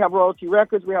 we have Royalty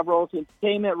Records, we have Royalty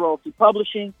Entertainment, Royalty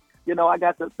Publishing. I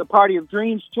got the Party of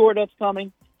Dreams tour that's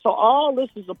coming. So all this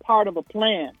is a part of a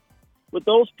plan with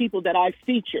those people that I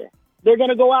feature. They're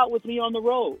going to go out with me on the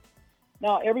road.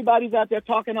 Now, everybody's out there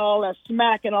talking all that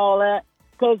smack and all that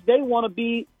because they want to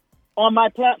be on my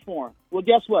platform. Well,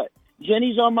 guess what?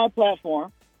 Jenny's on my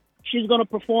platform. She's going to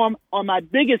perform on my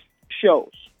biggest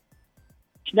shows.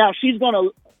 Now, she's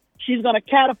going to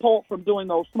catapult from doing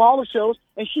those smaller shows,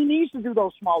 and she needs to do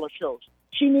those smaller shows.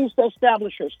 She needs to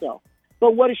establish herself.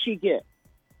 But what does she get?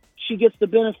 She gets the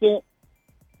benefit.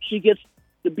 She gets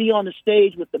to be on the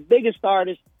stage with the biggest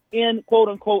artists in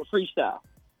quote-unquote freestyle.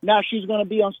 Now she's going to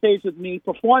be on stage with me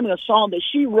performing a song that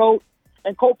she wrote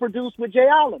and co-produced with Jay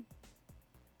Allen.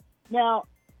 Now,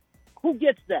 who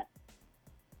gets that?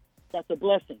 That's a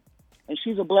blessing. And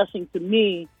she's a blessing to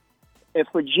me and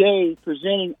for Jay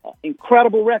presenting an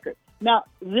incredible record. Now,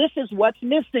 this is what's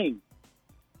missing.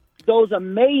 Those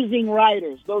amazing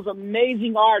writers, those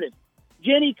amazing artists.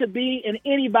 Jenny could be in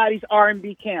anybody's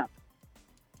R&B camp,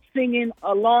 singing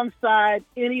alongside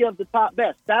any of the top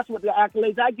best. That's what the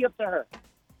accolades I give to her.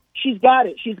 She's got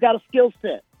it. She's got a skill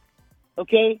set.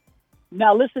 Okay?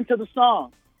 Now listen to the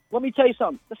song. Let me tell you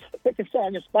something. This is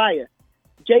song Inspire.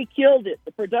 Jay killed it.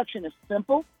 The production is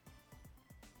simple.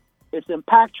 It's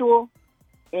impactful.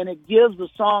 And it gives the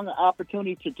song an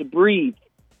opportunity to breathe.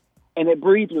 And it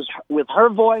breathes with her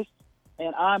voice.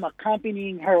 And I'm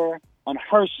accompanying her on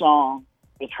her song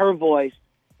with her voice.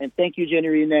 And thank you, Jenny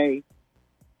Renee,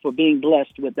 for being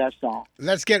blessed with that song.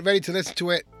 Let's get ready to listen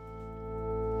to it.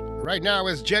 Right now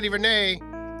it's Jenny Renee.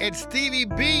 It's Stevie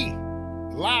B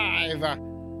live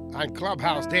on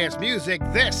Clubhouse Dance Music.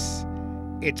 This,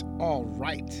 It's All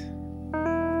Right.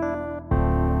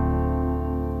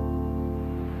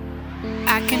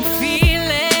 I can feel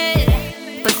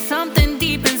it, but something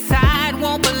deep inside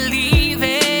won't believe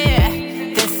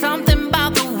it. There's something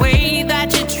about the way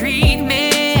that you treat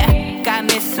me. Got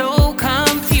me so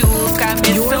confused, got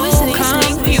me You're so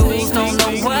listening confused. Don't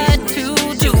know what to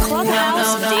do.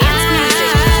 Clubhouse No, Dance Music.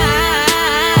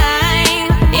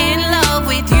 I'm in love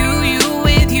with you, you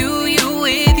with you, you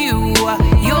with you.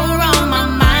 You're on my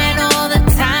mind all the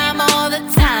time.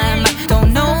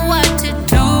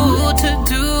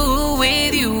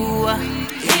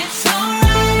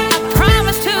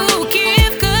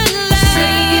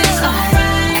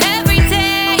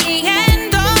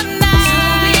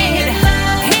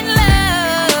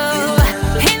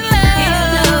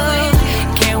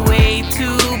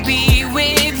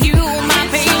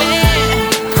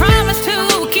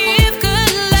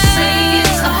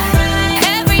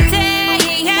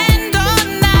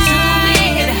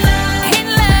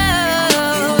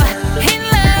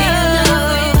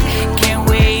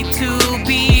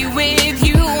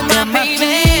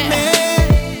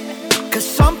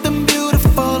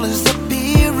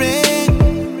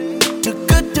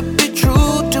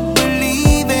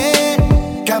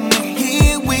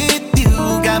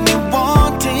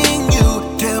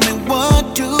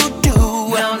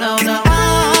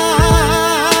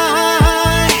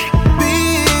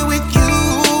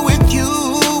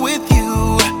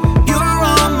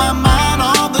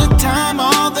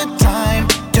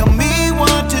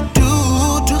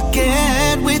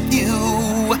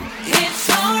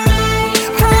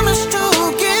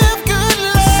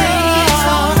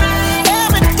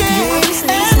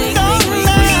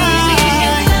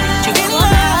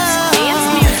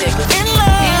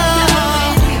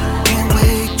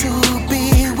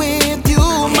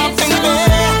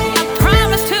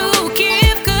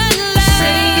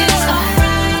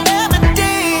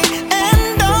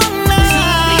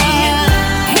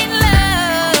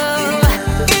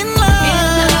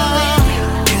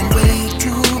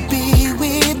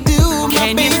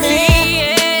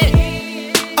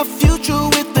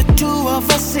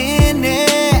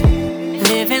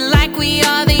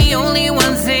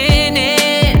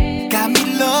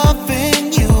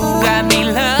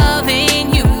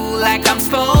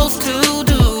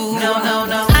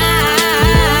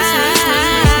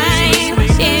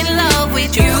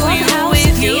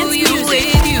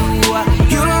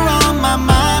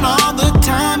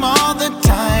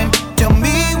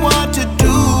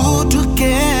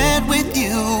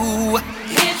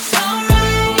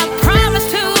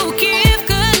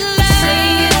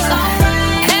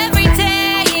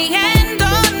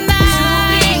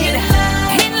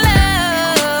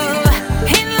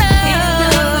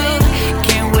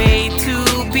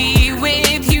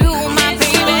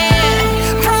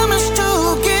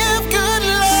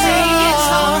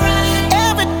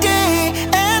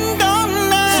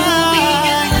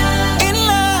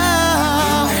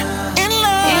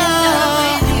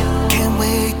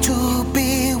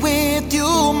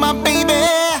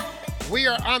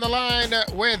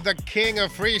 with the king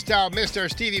of freestyle, Mr.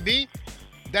 Stevie B.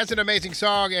 That's an amazing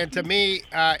song, and to me,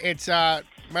 it's my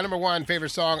number one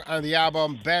favorite song on the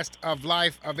album, Best of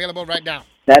Life, available right now.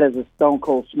 That is a stone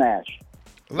cold smash.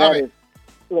 Love That it. is-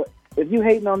 look, if you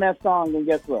hating on that song, then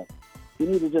guess what? You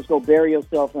need to just go bury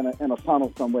yourself in a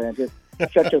tunnel somewhere and just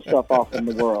shut yourself off from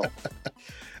the world.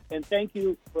 And thank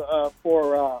you for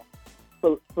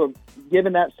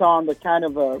giving that song the kind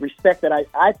of respect that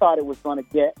I thought it was going to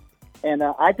get. And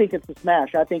I think it's a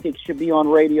smash. I think it should be on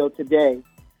radio today.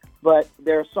 But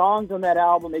there are songs on that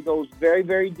album that goes very,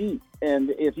 very deep.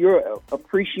 And if you're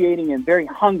appreciating and very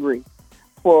hungry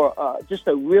for just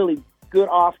a really good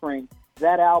offering,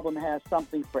 that album has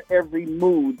something for every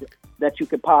mood that you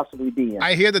could possibly be in.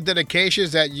 I hear the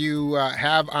dedications that you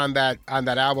have on that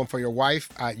album for your wife.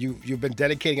 You've been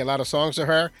dedicating a lot of songs to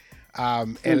her,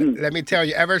 and let me tell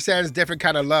you, ever since Different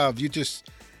Kind of Love, you just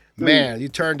you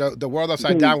turned the world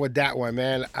upside down with that one,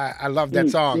 man. I love that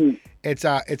song. It's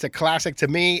a classic to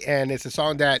me, and it's a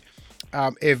song that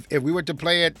if we were to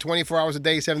play it 24 hours a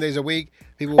day, 7 days a week,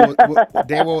 people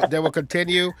they will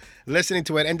continue listening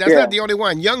to it. And that's not the only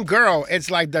one. Young Girl, it's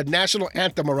like the national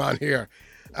anthem around here.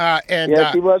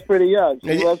 She was pretty young.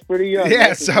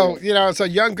 Yeah, so so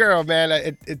Young Girl,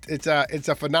 man, it's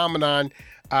a phenomenon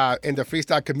in the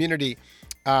freestyle community,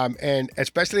 and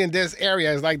especially in this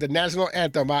area, it's like the national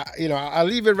anthem. I'll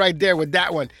leave it right there with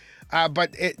that one.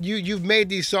 But you've made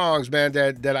these songs, man,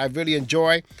 that I really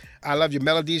enjoy. I love your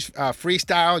melodies,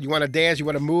 freestyle. You want to dance, you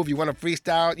want to move, you want to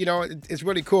freestyle. It's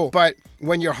really cool. But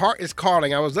when your heart is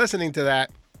calling, I was listening to that.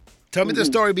 Tell me the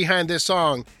story behind this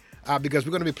song, because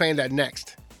we're going to be playing that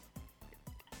next.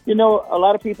 A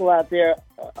lot of people out there,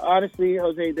 honestly,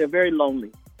 Jose, they're very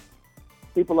lonely.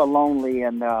 People are lonely,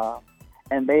 and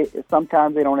they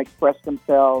sometimes they don't express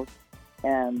themselves,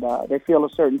 and they feel a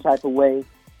certain type of way.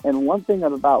 And one thing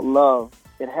about love,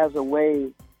 it has a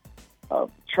way of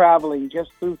traveling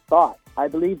just through thought. I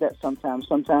believe that sometimes.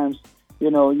 Sometimes,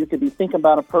 you could be thinking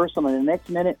about a person, and the next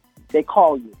minute they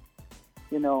call you.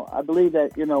 I believe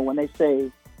that, when they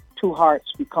say two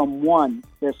hearts become one,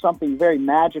 there's something very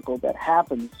magical that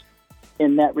happens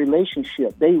in that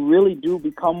relationship. They really do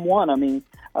become one. I mean,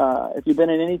 if you've been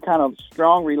in any kind of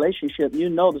strong relationship, you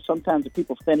know that sometimes the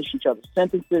people finish each other's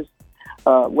sentences,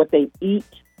 what they eat,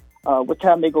 what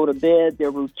time they go to bed,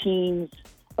 their routines.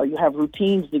 You have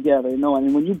routines together, and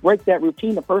when you break that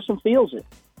routine, the person feels it.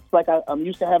 It's like I'm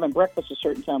used to having breakfast a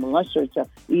certain time, or lunch a certain time,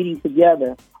 eating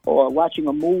together, or watching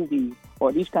a movie,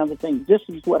 or these kinds of things. This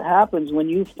is what happens when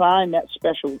you find that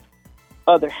special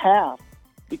other half,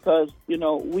 because,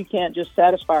 we can't just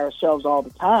satisfy ourselves all the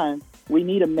time. We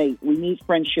need a mate. We need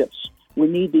friendships. We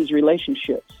need these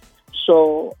relationships.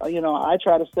 So, I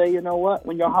try to say, what?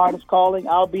 When your heart is calling,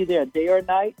 I'll be there day or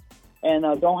night, and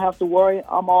don't have to worry.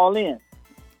 I'm all in.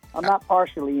 I'm not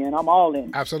partially in. I'm all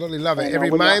in. Absolutely love it. It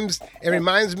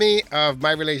reminds me of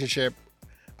my relationship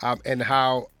and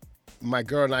how my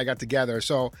girl and I got together.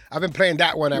 So I've been playing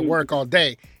that one at work all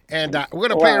day. And we're going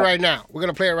to play it right now. We're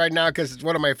going to play it right now because it's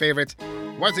one of my favorites.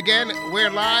 Once again, we're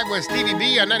live with Stevie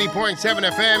B on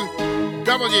 90.7 FM,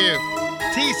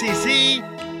 WTCC.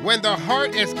 When the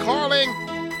Heart is Calling,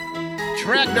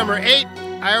 track number 8.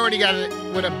 I already got it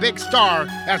with a big star.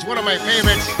 That's one of my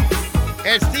favorites.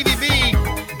 It's Stevie B,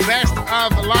 Best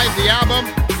of Life, the album.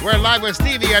 We're live with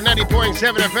Stevie on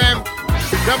 90.7 FM,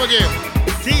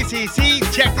 WTCC.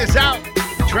 Check this out.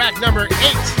 Track number 8,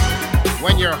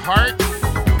 When Your Heart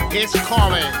is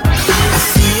Calling. I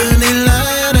see any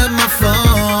light on my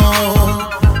phone.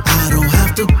 I don't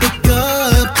have to pick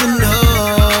up to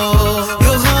know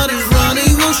your heart is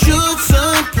running on short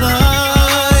supply.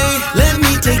 Let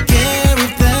me take care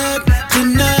of that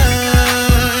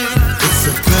tonight. It's a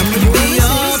time to be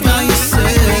all by yourself.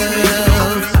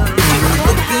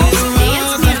 Look in your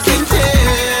eyes, I can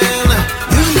tell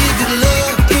you need the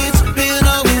love. It's been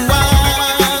a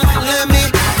while. Let me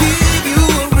give you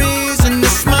a reason to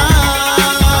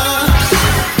smile.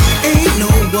 Ain't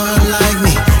no one like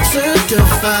me,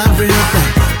 certified real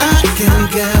thing. I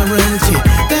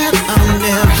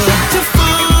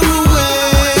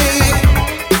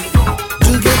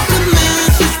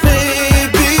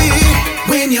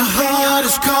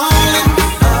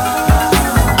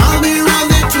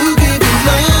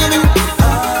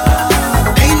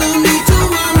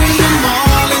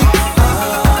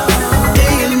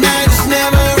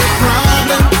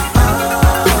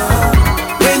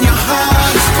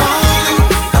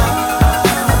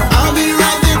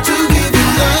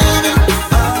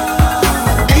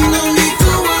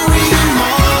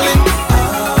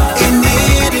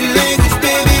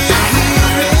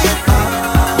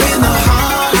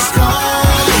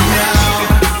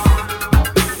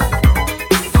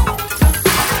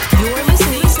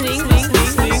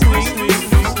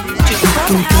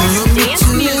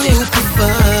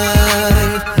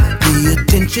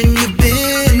attention you've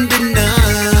been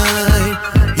denied.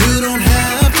 You don't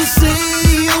have to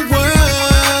say a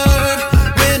word.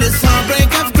 When it's heartbreak,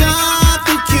 I've got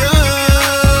the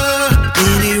cure.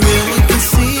 Any real one can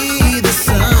see the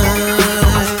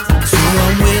sign. So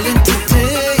I'm willing to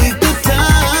take the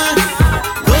time.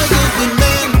 'Cause a good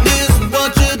man is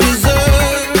what you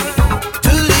deserve.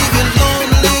 To leave you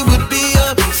lonely would be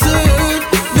absurd.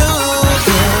 No,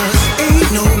 'cause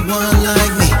ain't no one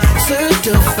like me.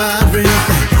 Certified real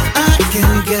thing. I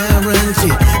can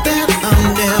guarantee that I'm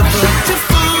never too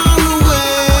far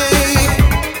away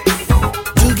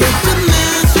to get the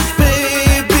message,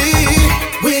 baby.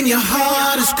 When your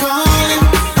heart is calling,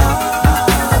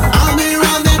 I'll be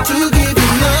right there to give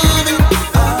you loving.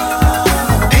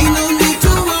 Ain't no need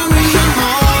to worry, I'm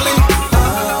all in.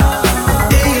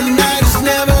 Day and night is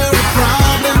never a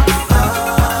problem.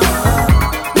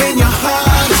 When your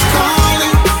heart is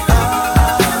calling,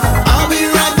 I'll be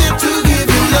right there to give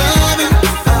you loving.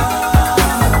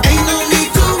 Ain't no need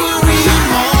to worry,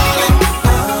 I'm all in.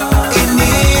 In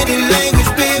any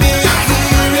language, baby, I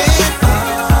hear it.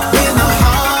 When the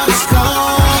heart is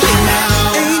calling now.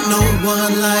 Ain't no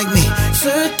one like me.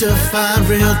 Certified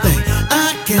real thing. I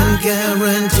can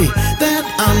guarantee that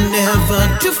I'm never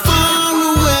too far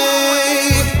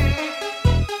away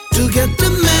to get the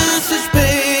message,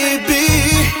 baby.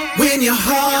 When your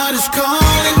heart is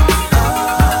calling,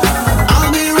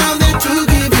 I'll be right there to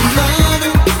give you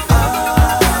loving.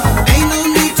 Ain't no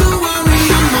need to worry,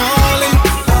 I'm all in.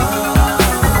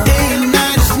 Day and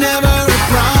night is never a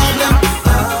problem.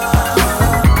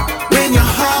 When your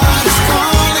heart is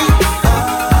calling,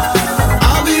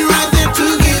 I'll be right there to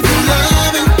give you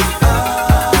loving.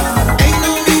 Ain't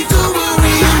no need to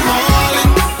worry, I'm all in.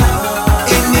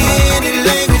 In any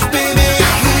language, baby,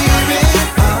 I hear it.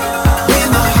 When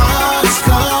the heart is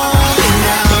calling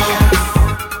now.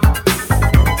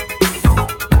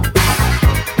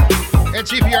 And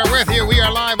Chief, we are with you. We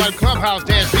are live on Clubhouse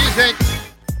Dance Music.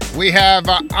 We have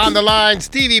on the line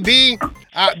Stevie B.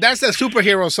 That's a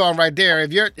superhero song right there.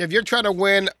 If you're trying to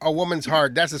win a woman's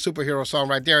heart, that's a superhero song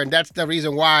right there, and that's the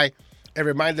reason why it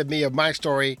reminded me of my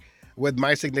story with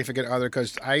my significant other,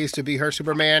 because I used to be her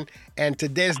Superman, and to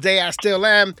this day I still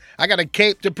am. I got a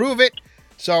cape to prove it,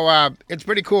 so it's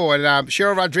pretty cool. And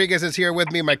Cheryl Rodriguez is here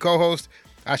with me, my co-host.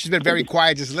 She's been very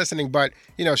quiet, just listening, but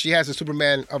you know she has a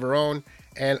Superman of her own,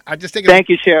 and I just think Thank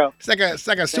you, Cheryl. it's like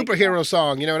a superhero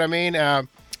song. You know what I mean? And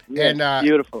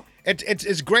Beautiful.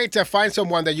 it's great to find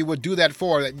someone that you would do that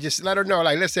for. That just let her know,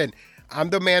 like, listen, I'm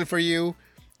the man for you.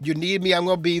 You need me, I'm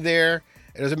gonna be there.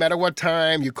 It doesn't matter what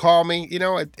time you call me. You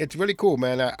know, it's really cool,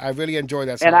 man. I really enjoy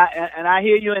that song. And I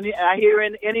hear you, I hear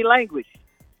in any language.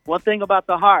 One thing about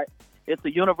the heart, it's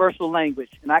a universal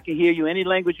language, and I can hear you any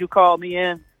language you call me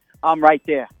in. I'm right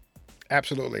there.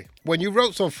 Absolutely. When you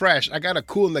wrote So Fresh, I got a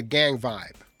Kool in the Gang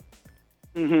vibe.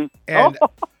 Mm-hmm. And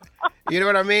you know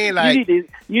what I mean? Like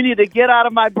you need to get out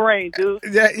of my brain, dude.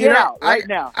 Get out right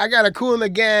now. I got a Kool in the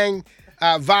Gang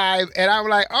vibe, and I'm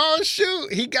like, oh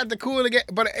shoot, he got the Kool in the Gang,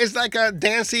 but it's like a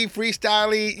dancey,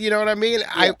 freestyle-y, you know what I mean?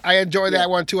 Yeah. I enjoy that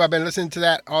one too. I've been listening to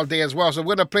that all day as well, so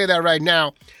we're gonna play that right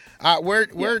now.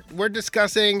 We're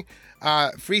discussing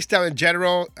freestyle in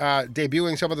general,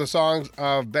 debuting some of the songs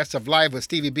of Best of Life with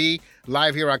Stevie B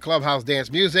live here on Clubhouse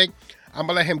Dance Music. I'm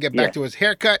gonna let him get back to his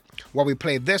haircut while we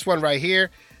play this one right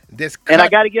here. And I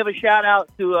got to give a shout out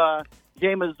to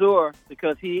Jay Mazur,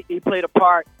 because he played a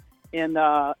part in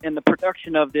the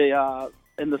production of the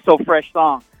So Fresh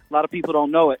song. A lot of people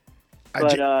don't know it,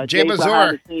 but Jay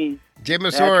Mazur. Jay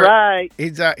Mazur,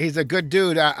 that's right. He's a good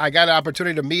dude. I got an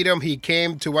opportunity to meet him. He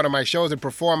came to one of my shows and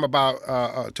performed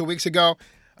about 2 weeks ago.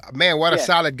 Man, what a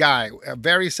solid guy. A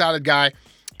very solid guy.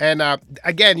 And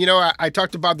again, you know, I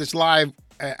talked about this live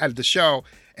at the show,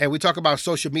 and we talk about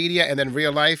social media and then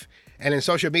real life. And in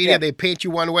social media, they paint you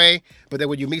one way, but then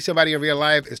when you meet somebody in real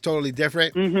life, it's totally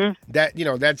different. Mm-hmm.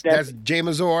 That's Jay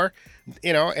Mazur,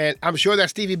 you know, and I'm sure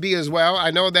that's Stevie B as well. I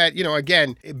know that, you know,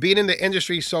 again, being in the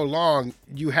industry so long,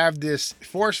 you have this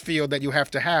force field that you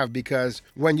have to have, because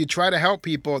when you try to help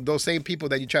people, those same people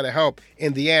that you try to help,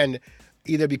 in the end,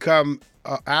 either become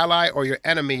an ally or your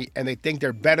enemy, and they think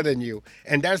they're better than you.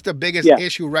 And that's the biggest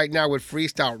issue right now with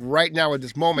freestyle. Right now at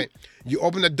this moment, you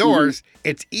open the doors,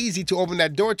 it's easy to open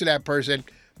that door to that person,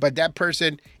 but that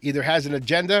person either has an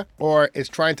agenda or is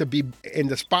trying to be in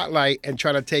the spotlight and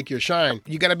trying to take your shine.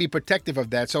 You got to be protective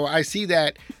of that. So I see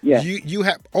that you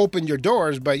have opened your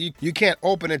doors, but you can't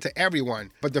open it to everyone.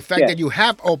 But the fact that you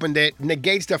have opened it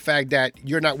negates the fact that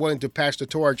you're not willing to pass the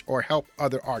torch or help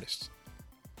other artists.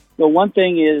 So one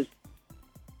thing is,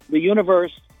 the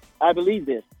universe, I believe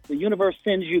this, the universe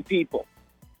sends you people.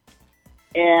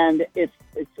 And it's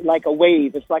it's like a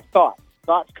wave. It's like thought.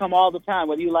 Thoughts come all the time,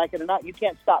 whether you like it or not. You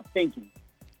can't stop thinking.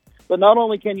 But not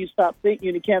only can you stop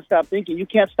thinking, you can't stop thinking, you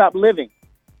can't stop living.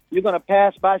 You're going to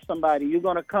pass by somebody. You're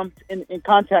going to come in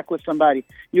contact with somebody.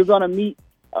 You're going to meet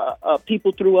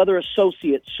people through other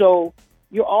associates. So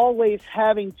you're always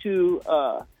having to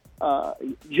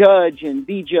judge and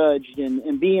be judged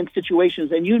and be in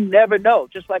situations, and you never know,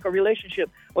 just like a relationship.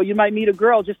 Or you might meet a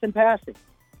girl just in passing.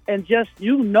 And just,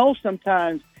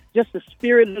 sometimes just the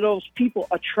spirit of those people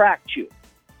attract you.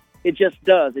 It just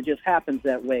does. It just happens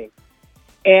that way.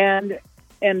 And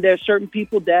there's certain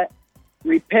people that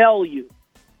repel you.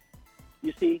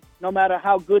 You see, no matter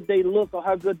how good they look or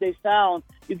how good they sound,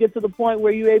 you get to the point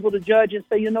where you're able to judge and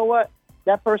say, you know what?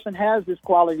 That person has this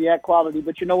quality, that quality,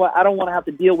 but you know what? I don't want to have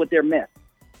to deal with their mess.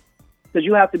 Because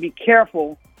you have to be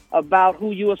careful about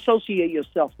who you associate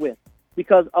yourself with.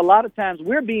 Because a lot of times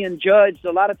we're being judged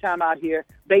a lot of time out here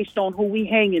based on who we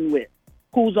hanging with,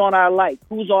 who's on our like,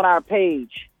 who's on our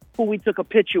page, who we took a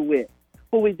picture with,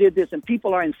 who we did this. And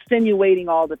people are insinuating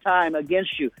all the time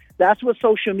against you. That's what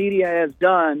social media has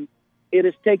done. It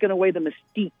has taken away the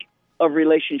mystique of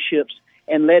relationships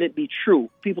and let it be true.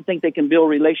 People think they can build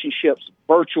relationships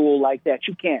virtual like that.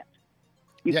 You can't.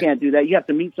 You can't do that. You have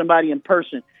to meet somebody in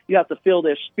person. You have to feel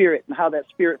their spirit and how that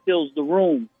spirit fills the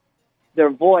room, their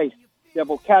voice, their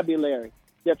vocabulary,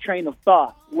 their train of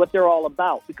thought, what they're all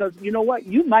about. Because you know what?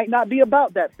 You might not be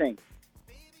about that thing.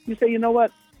 You say, you know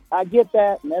what? I get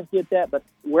that and let's get that. But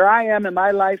where I am in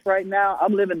my life right now,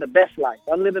 I'm living the best life.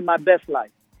 I'm living my best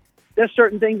life. There's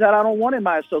certain things that I don't want in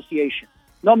my association.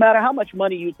 No matter how much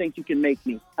money you think you can make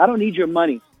me, I don't need your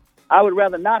money. I would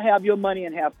rather not have your money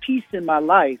and have peace in my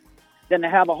life than to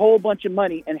have a whole bunch of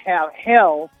money and have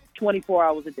hell 24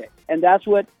 hours a day. And that's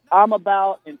what I'm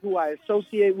about and who I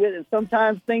associate with. And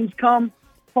sometimes things come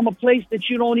from a place that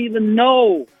you don't even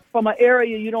know, from an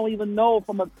area you don't even know,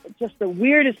 from just the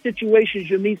weirdest situations.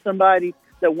 You meet somebody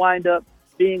that wind up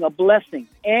being a blessing.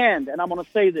 And I'm going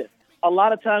to say this, a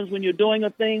lot of times when you're doing a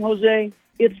thing, Jose,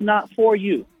 it's not for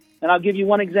you. And I'll give you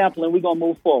one example, and we're going to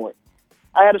move forward.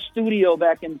 I had a studio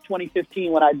back in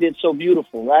 2015 when I did So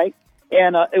Beautiful, right?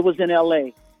 And it was in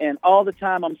L.A. And all the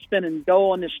time I'm spending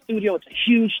dough in this studio. It's a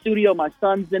huge studio. My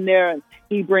son's in there, and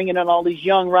he bringing in all these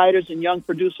young writers and young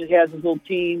producers. He has his little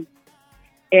team.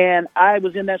 And I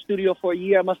was in that studio for a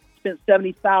year. I must have spent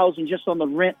 $70,000 just on the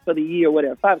rent for the year,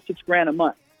 whatever, $5 or $6 grand a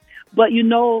month. But, you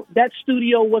know, that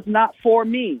studio was not for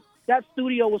me. That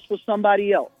studio was for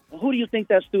somebody else. Who do you think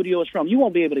that studio is from? You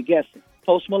won't be able to guess it.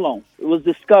 Post Malone. It was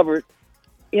discovered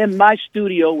in my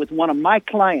studio with one of my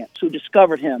clients who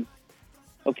discovered him.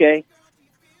 Okay?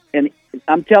 And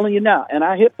I'm telling you now, and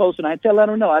I hit Post and I let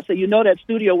him know. I said, you know, that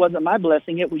studio wasn't my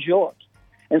blessing. It was yours.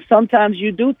 And sometimes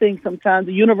you do things. Sometimes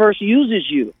the universe uses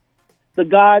you. The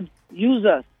gods use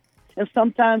us. And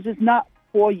sometimes it's not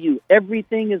for you.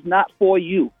 Everything is not for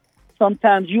you.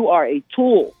 Sometimes you are a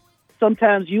tool.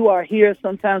 Sometimes you are here,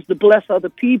 sometimes to bless other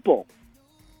people.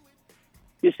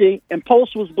 You see, and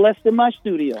Post was blessed in my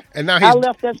studio. And now I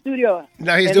left that studio.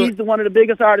 Now he's one of the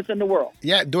biggest artists in the world.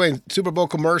 Yeah, doing Super Bowl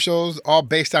commercials, all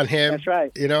based on him. That's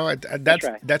right. You know,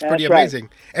 that's pretty amazing.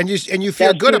 And you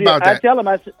feel good about that. I tell him,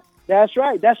 that's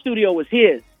right. That studio was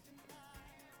his.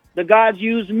 The gods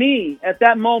used me at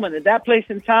that moment, at that place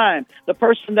in time. The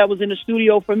person that was in the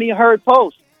studio for me heard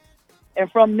Post,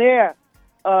 and from there.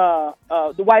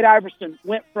 The White Iverson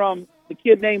went from, the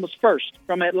kid name was First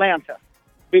from Atlanta,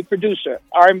 big producer,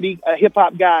 R&B, hip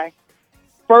hop guy.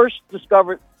 First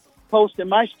discovered Post in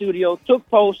my studio, took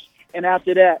Post, and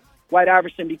after that, White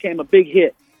Iverson became a big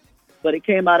hit. But it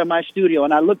came out of my studio,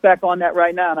 and I look back on that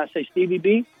right now, and I say, Stevie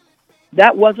B,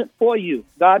 that wasn't for you.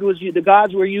 The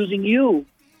gods were using you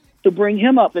to bring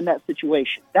him up in that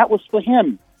situation. That was for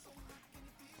him.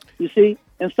 You see?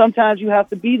 And sometimes you have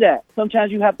to be that.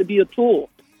 Sometimes you have to be a tool.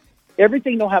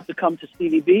 Everything don't have to come to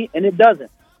Stevie B, and it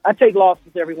doesn't. I take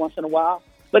losses every once in a while,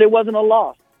 but it wasn't a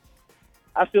loss.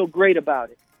 I feel great about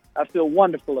it. I feel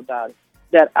wonderful about it,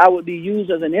 that I would be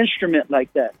used as an instrument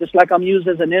like that, just like I'm used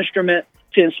as an instrument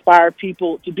to inspire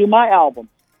people to do my album.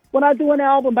 When I do an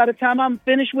album, by the time I'm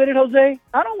finished with it, Jose,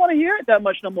 I don't want to hear it that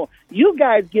much no more. You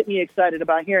guys get me excited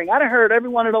about hearing. I done heard every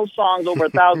one of those songs over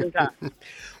 1,000 times.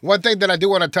 One thing that I do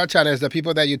want to touch on is the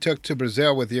people that you took to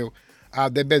Brazil with you.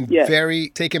 They've been very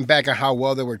taken back on how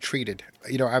well they were treated.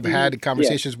 You know, I've had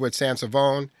conversations with Sam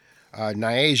Savone,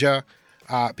 Niaja,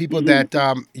 people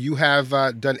that you have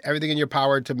done everything in your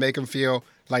power to make them feel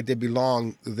like they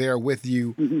belong there with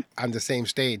you on the same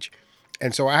stage.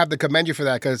 And so I have to commend you for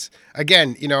that because,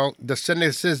 again, the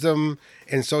cynicism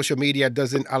in social media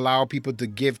doesn't allow people to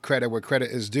give credit where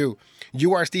credit is due.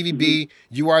 You are Stevie B.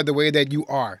 You are the way that you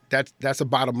are. That's the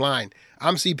bottom line.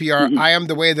 I'm CPR. I am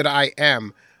the way that I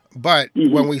am. But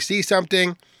when we see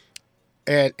something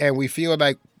and we feel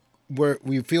like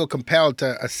we feel compelled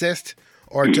to assist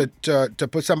or to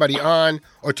put somebody on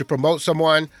or to promote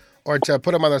someone or to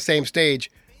put them on the same stage,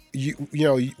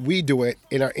 we do it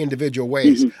in our individual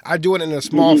ways. I do it in a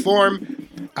small form.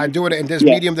 I do it in this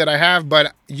medium that I have,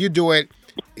 but you do it,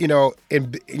 in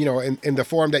the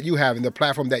form that you have, in the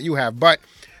platform that you have. But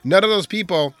none of those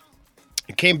people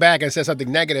came back and said something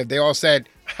negative. They all said,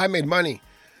 I made money.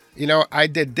 I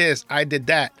did this, I did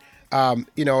that.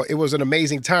 It was an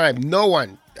amazing time. No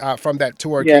one from that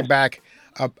tour came back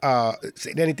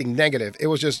saying anything negative. It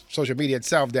was just social media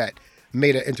itself that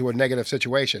made it into a negative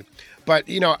situation. But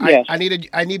I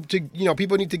need to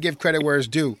people need to give credit where it's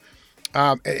due.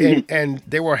 And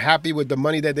they were happy with the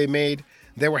money that they made.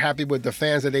 They were happy with the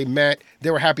fans that they met.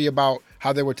 They were happy about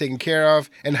how they were taken care of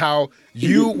and how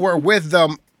you were with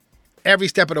them every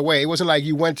step of the way. It wasn't like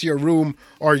you went to your room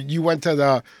or you went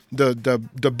to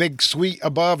the big suite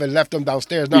above and left them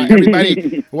downstairs. No,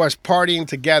 everybody was partying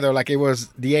together like it was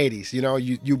the 80s.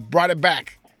 You brought it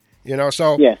back.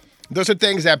 So those are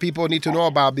things that people need to know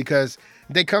about because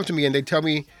they come to me and they tell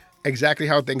me exactly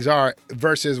how things are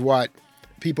versus what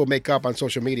people make up on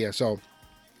social media. So,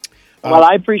 well,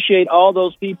 I appreciate all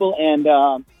those people,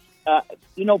 and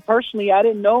personally, I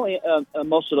didn't know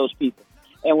most of those people.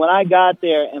 And when I got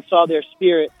there and saw their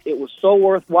spirit, it was so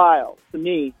worthwhile to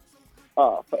me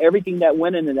for everything that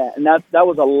went into that. And that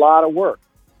was a lot of work.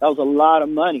 That was a lot of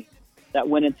money that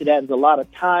went into that. It was a lot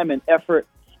of time and effort.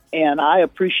 And I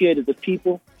appreciated the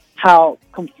people, how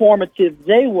conformative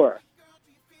they were.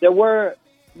 There were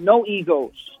no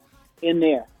egos in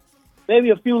there. Maybe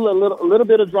a little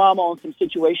bit of drama on some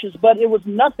situations, but it was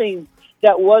nothing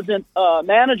that wasn't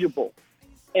manageable.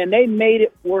 And they made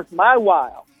it worth my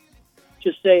while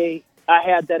to say I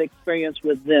had that experience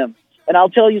with them. And I'll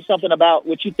tell you something about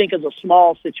what you think is a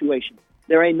small situation.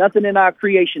 There ain't nothing in our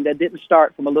creation that didn't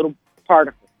start from a little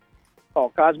particle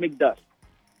called cosmic dust.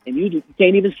 And you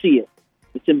can't even see it.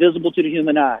 It's invisible to the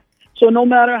human eye. So no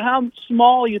matter how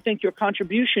small you think your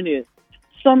contribution is,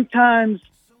 sometimes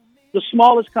the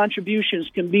smallest contributions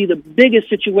can be the biggest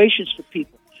situations for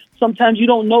people. Sometimes you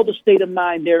don't know the state of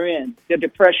mind they're in, their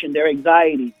depression, their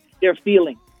anxiety, their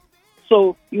feeling.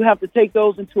 So you have to take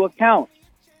those into account,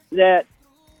 that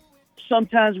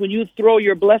sometimes when you throw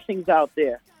your blessings out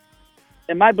there,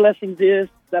 and my blessings is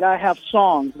that I have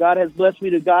songs. God has blessed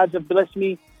me, the gods have blessed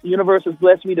me, the universe has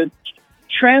blessed me to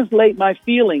translate my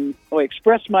feelings or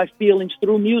express my feelings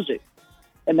through music.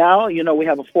 And now, we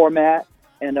have a format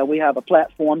and we have a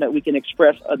platform that we can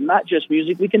express not just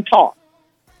music, we can talk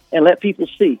and let people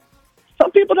see.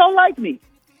 Some people don't like me,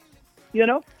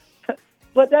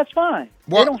 but that's fine.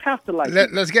 Well, they don't have to like me.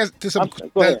 Let's get to some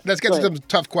some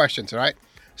tough questions, all right?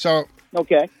 So,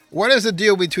 okay. What is the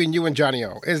deal between you and Johnny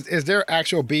O? Is there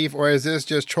actual beef or is this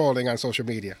just trolling on social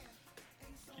media?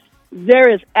 There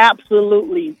is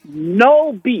absolutely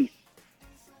no beef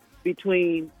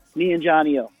between me and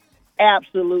Johnny O.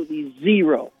 Absolutely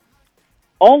zero.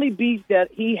 Only beef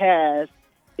that he has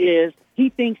is he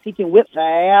thinks he can whip my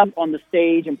ass on the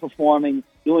stage and performing,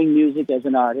 doing music as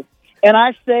an artist. And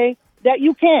I say that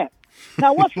you can't.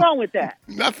 Now, what's wrong with that?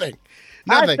 Nothing.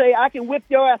 I say I can whip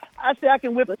your ass. I say I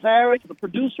can whip Larry, the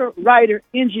producer, writer,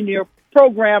 engineer,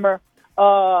 programmer,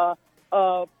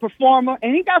 performer,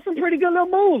 and he got some pretty good little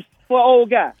moves for an old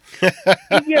guy.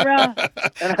 He get around.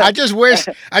 I just wish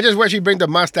he'd bring the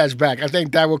mustache back. I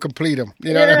think that will complete him.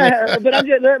 You know what I mean?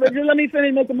 but just let me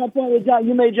finish making my point with Johnny.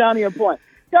 You made Johnny a point.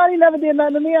 Johnny never did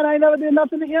nothing to me, and I never did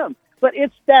nothing to him. But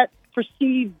it's that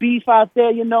perceived beef out there.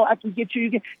 I can get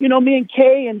you. Me and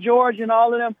Kay and George and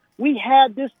all of them. We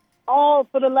had this all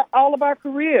of our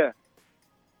career.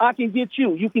 I can get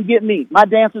you. You can get me. My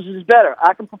dancers is better.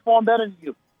 I can perform better than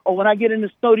you. Or when I get in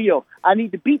the studio, I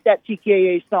need to beat that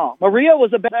TKA song. Maria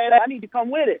was a bad. I need to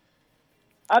come with it.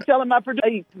 I tell him my producer,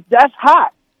 hey, that's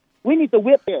hot. We need to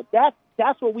whip there.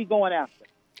 That's what we going after.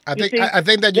 I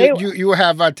think that you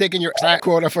have taken your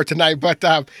quota for tonight, but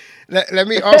let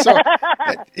me also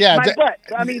my butt.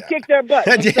 I mean, kick their butt.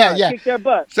 Kick their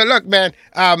butt. So look, man,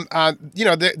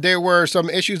 there were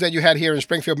some issues that you had here in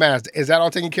Springfield, Mass. Is that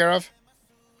all taken care of?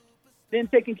 Been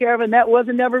taken care of, and that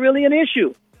wasn't never really an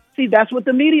issue. See, that's what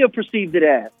the media perceived it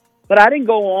as. But I didn't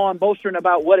go on boasting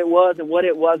about what it was and what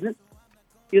it wasn't.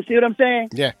 You see what I'm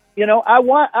saying? Yeah. I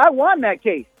won that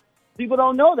case. People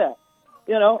don't know that.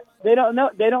 They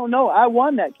don't know. I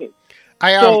won that case.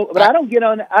 But I don't get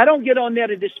on. I don't get on there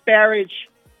to disparage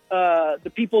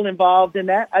the people involved in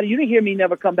that. You didn't hear me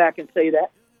never come back and say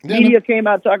that. Yeah, Media came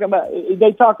out talking about.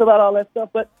 They talked about all that stuff,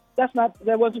 but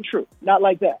that wasn't true. Not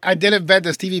like that. I did invent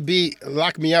the Stevie B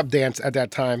lock me up dance at that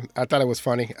time. I thought it was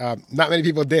funny. Not many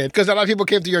people did, because a lot of people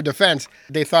came to your defense.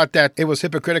 They thought that it was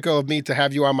hypocritical of me to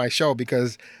have you on my show,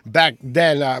 because back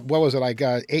then, what was it, like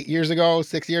 8 years ago,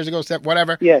 6 years ago,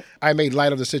 whatever? Yes. I made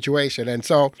light of the situation. And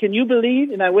so Can you believe,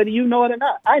 and whether you know it or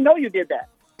not, I know you did that.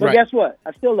 But Right. guess what?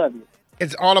 I still love you.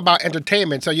 it's all about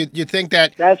entertainment. So you think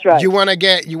that That's right. you want to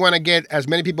get as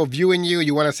many people viewing you.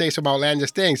 You want to say some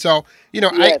outlandish things. So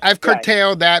Yes, I've right.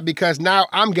 curtailed that because now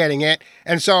I'm getting it,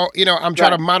 and so I'm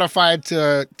trying to Right. modify it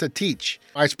to teach.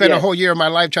 I spent a Yes. whole year of my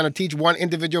life trying to teach one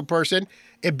individual person.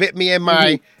 It bit me in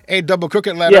my A double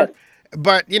crooked letter. Yes.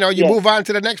 But you Yes. move on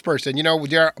to the next person.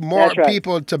 There are more That's right.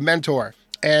 people to mentor.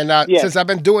 And Yes. since I've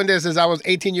been doing this since I was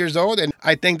 18 years old, and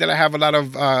I think that I have a lot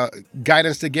of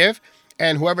guidance to give,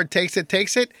 and whoever takes it,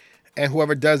 takes it, and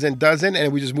whoever doesn't, doesn't,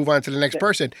 and we just move on to the next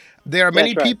person. There are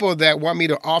many That's right. people that want me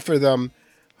to offer them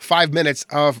 5 minutes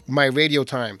of my radio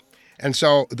time. And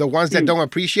so the ones Hmm. that don't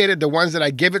appreciate it, the ones that I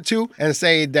give it to and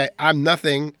say that I'm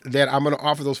nothing, that I'm going to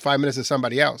offer those 5 minutes to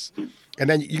somebody else. And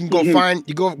then you can go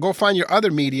Mm-hmm. go find your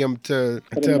other medium to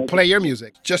play your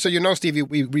music. Just so you know, Stevie,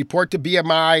 we report to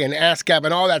BMI and ASCAP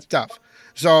and all that stuff.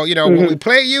 So, Mm-hmm. when we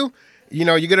play you, you're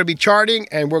going to be charting,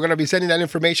 and we're going to be sending that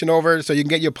information over so you can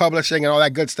get your publishing and all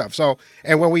that good stuff. So,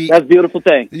 and when we, That's a beautiful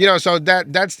thing. so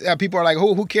that's people are like,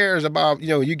 who cares about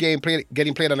you getting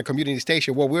played on a community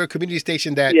station? Well, we're a community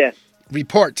station that Yes.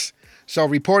 reports. So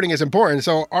reporting is important.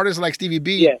 So artists like Stevie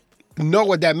B Yes. know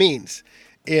what that means.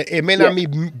 It may not Yes.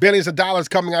 be billions of dollars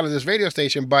coming out of this radio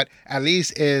station, but at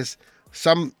least is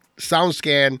some sound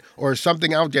scan or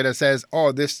something out there that says,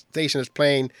 oh, this station is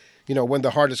playing, When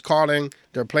the Heart is Calling.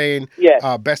 They're playing Yes.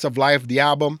 Best of Life, the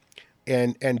album.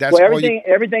 And that's Well, all you...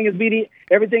 everything is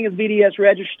BDS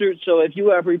registered. So if you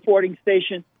have a reporting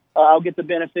station, I'll get the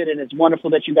benefit, and it's wonderful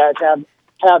that you guys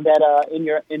have that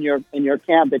in your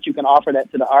camp, that you can offer that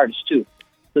to the artists too,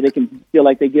 so they can feel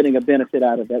like they're getting a benefit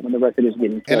out of that when the record is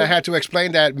getting played. And I had to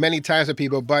explain that many times to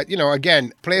people. But,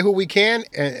 again, play who we can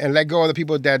and let go of the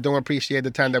people that don't appreciate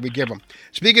the time that we give them.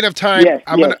 Speaking of time, Yes,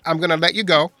 I'm yes. gonna let you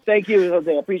go. Thank you,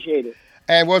 Jose. I appreciate it.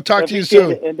 And we'll talk to you Appreciate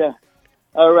soon. it. And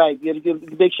all right, give a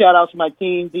big shout out to my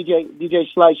team,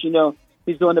 DJ Slice.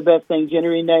 He's doing the best thing. Jenny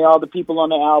Renee, all the people on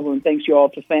the album, and thanks you all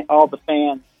to all the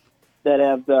fans that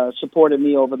have supported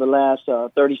me over the last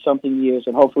 30-something years,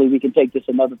 and hopefully we can take this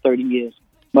another 30 years.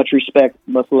 Much respect,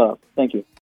 much love. Thank you.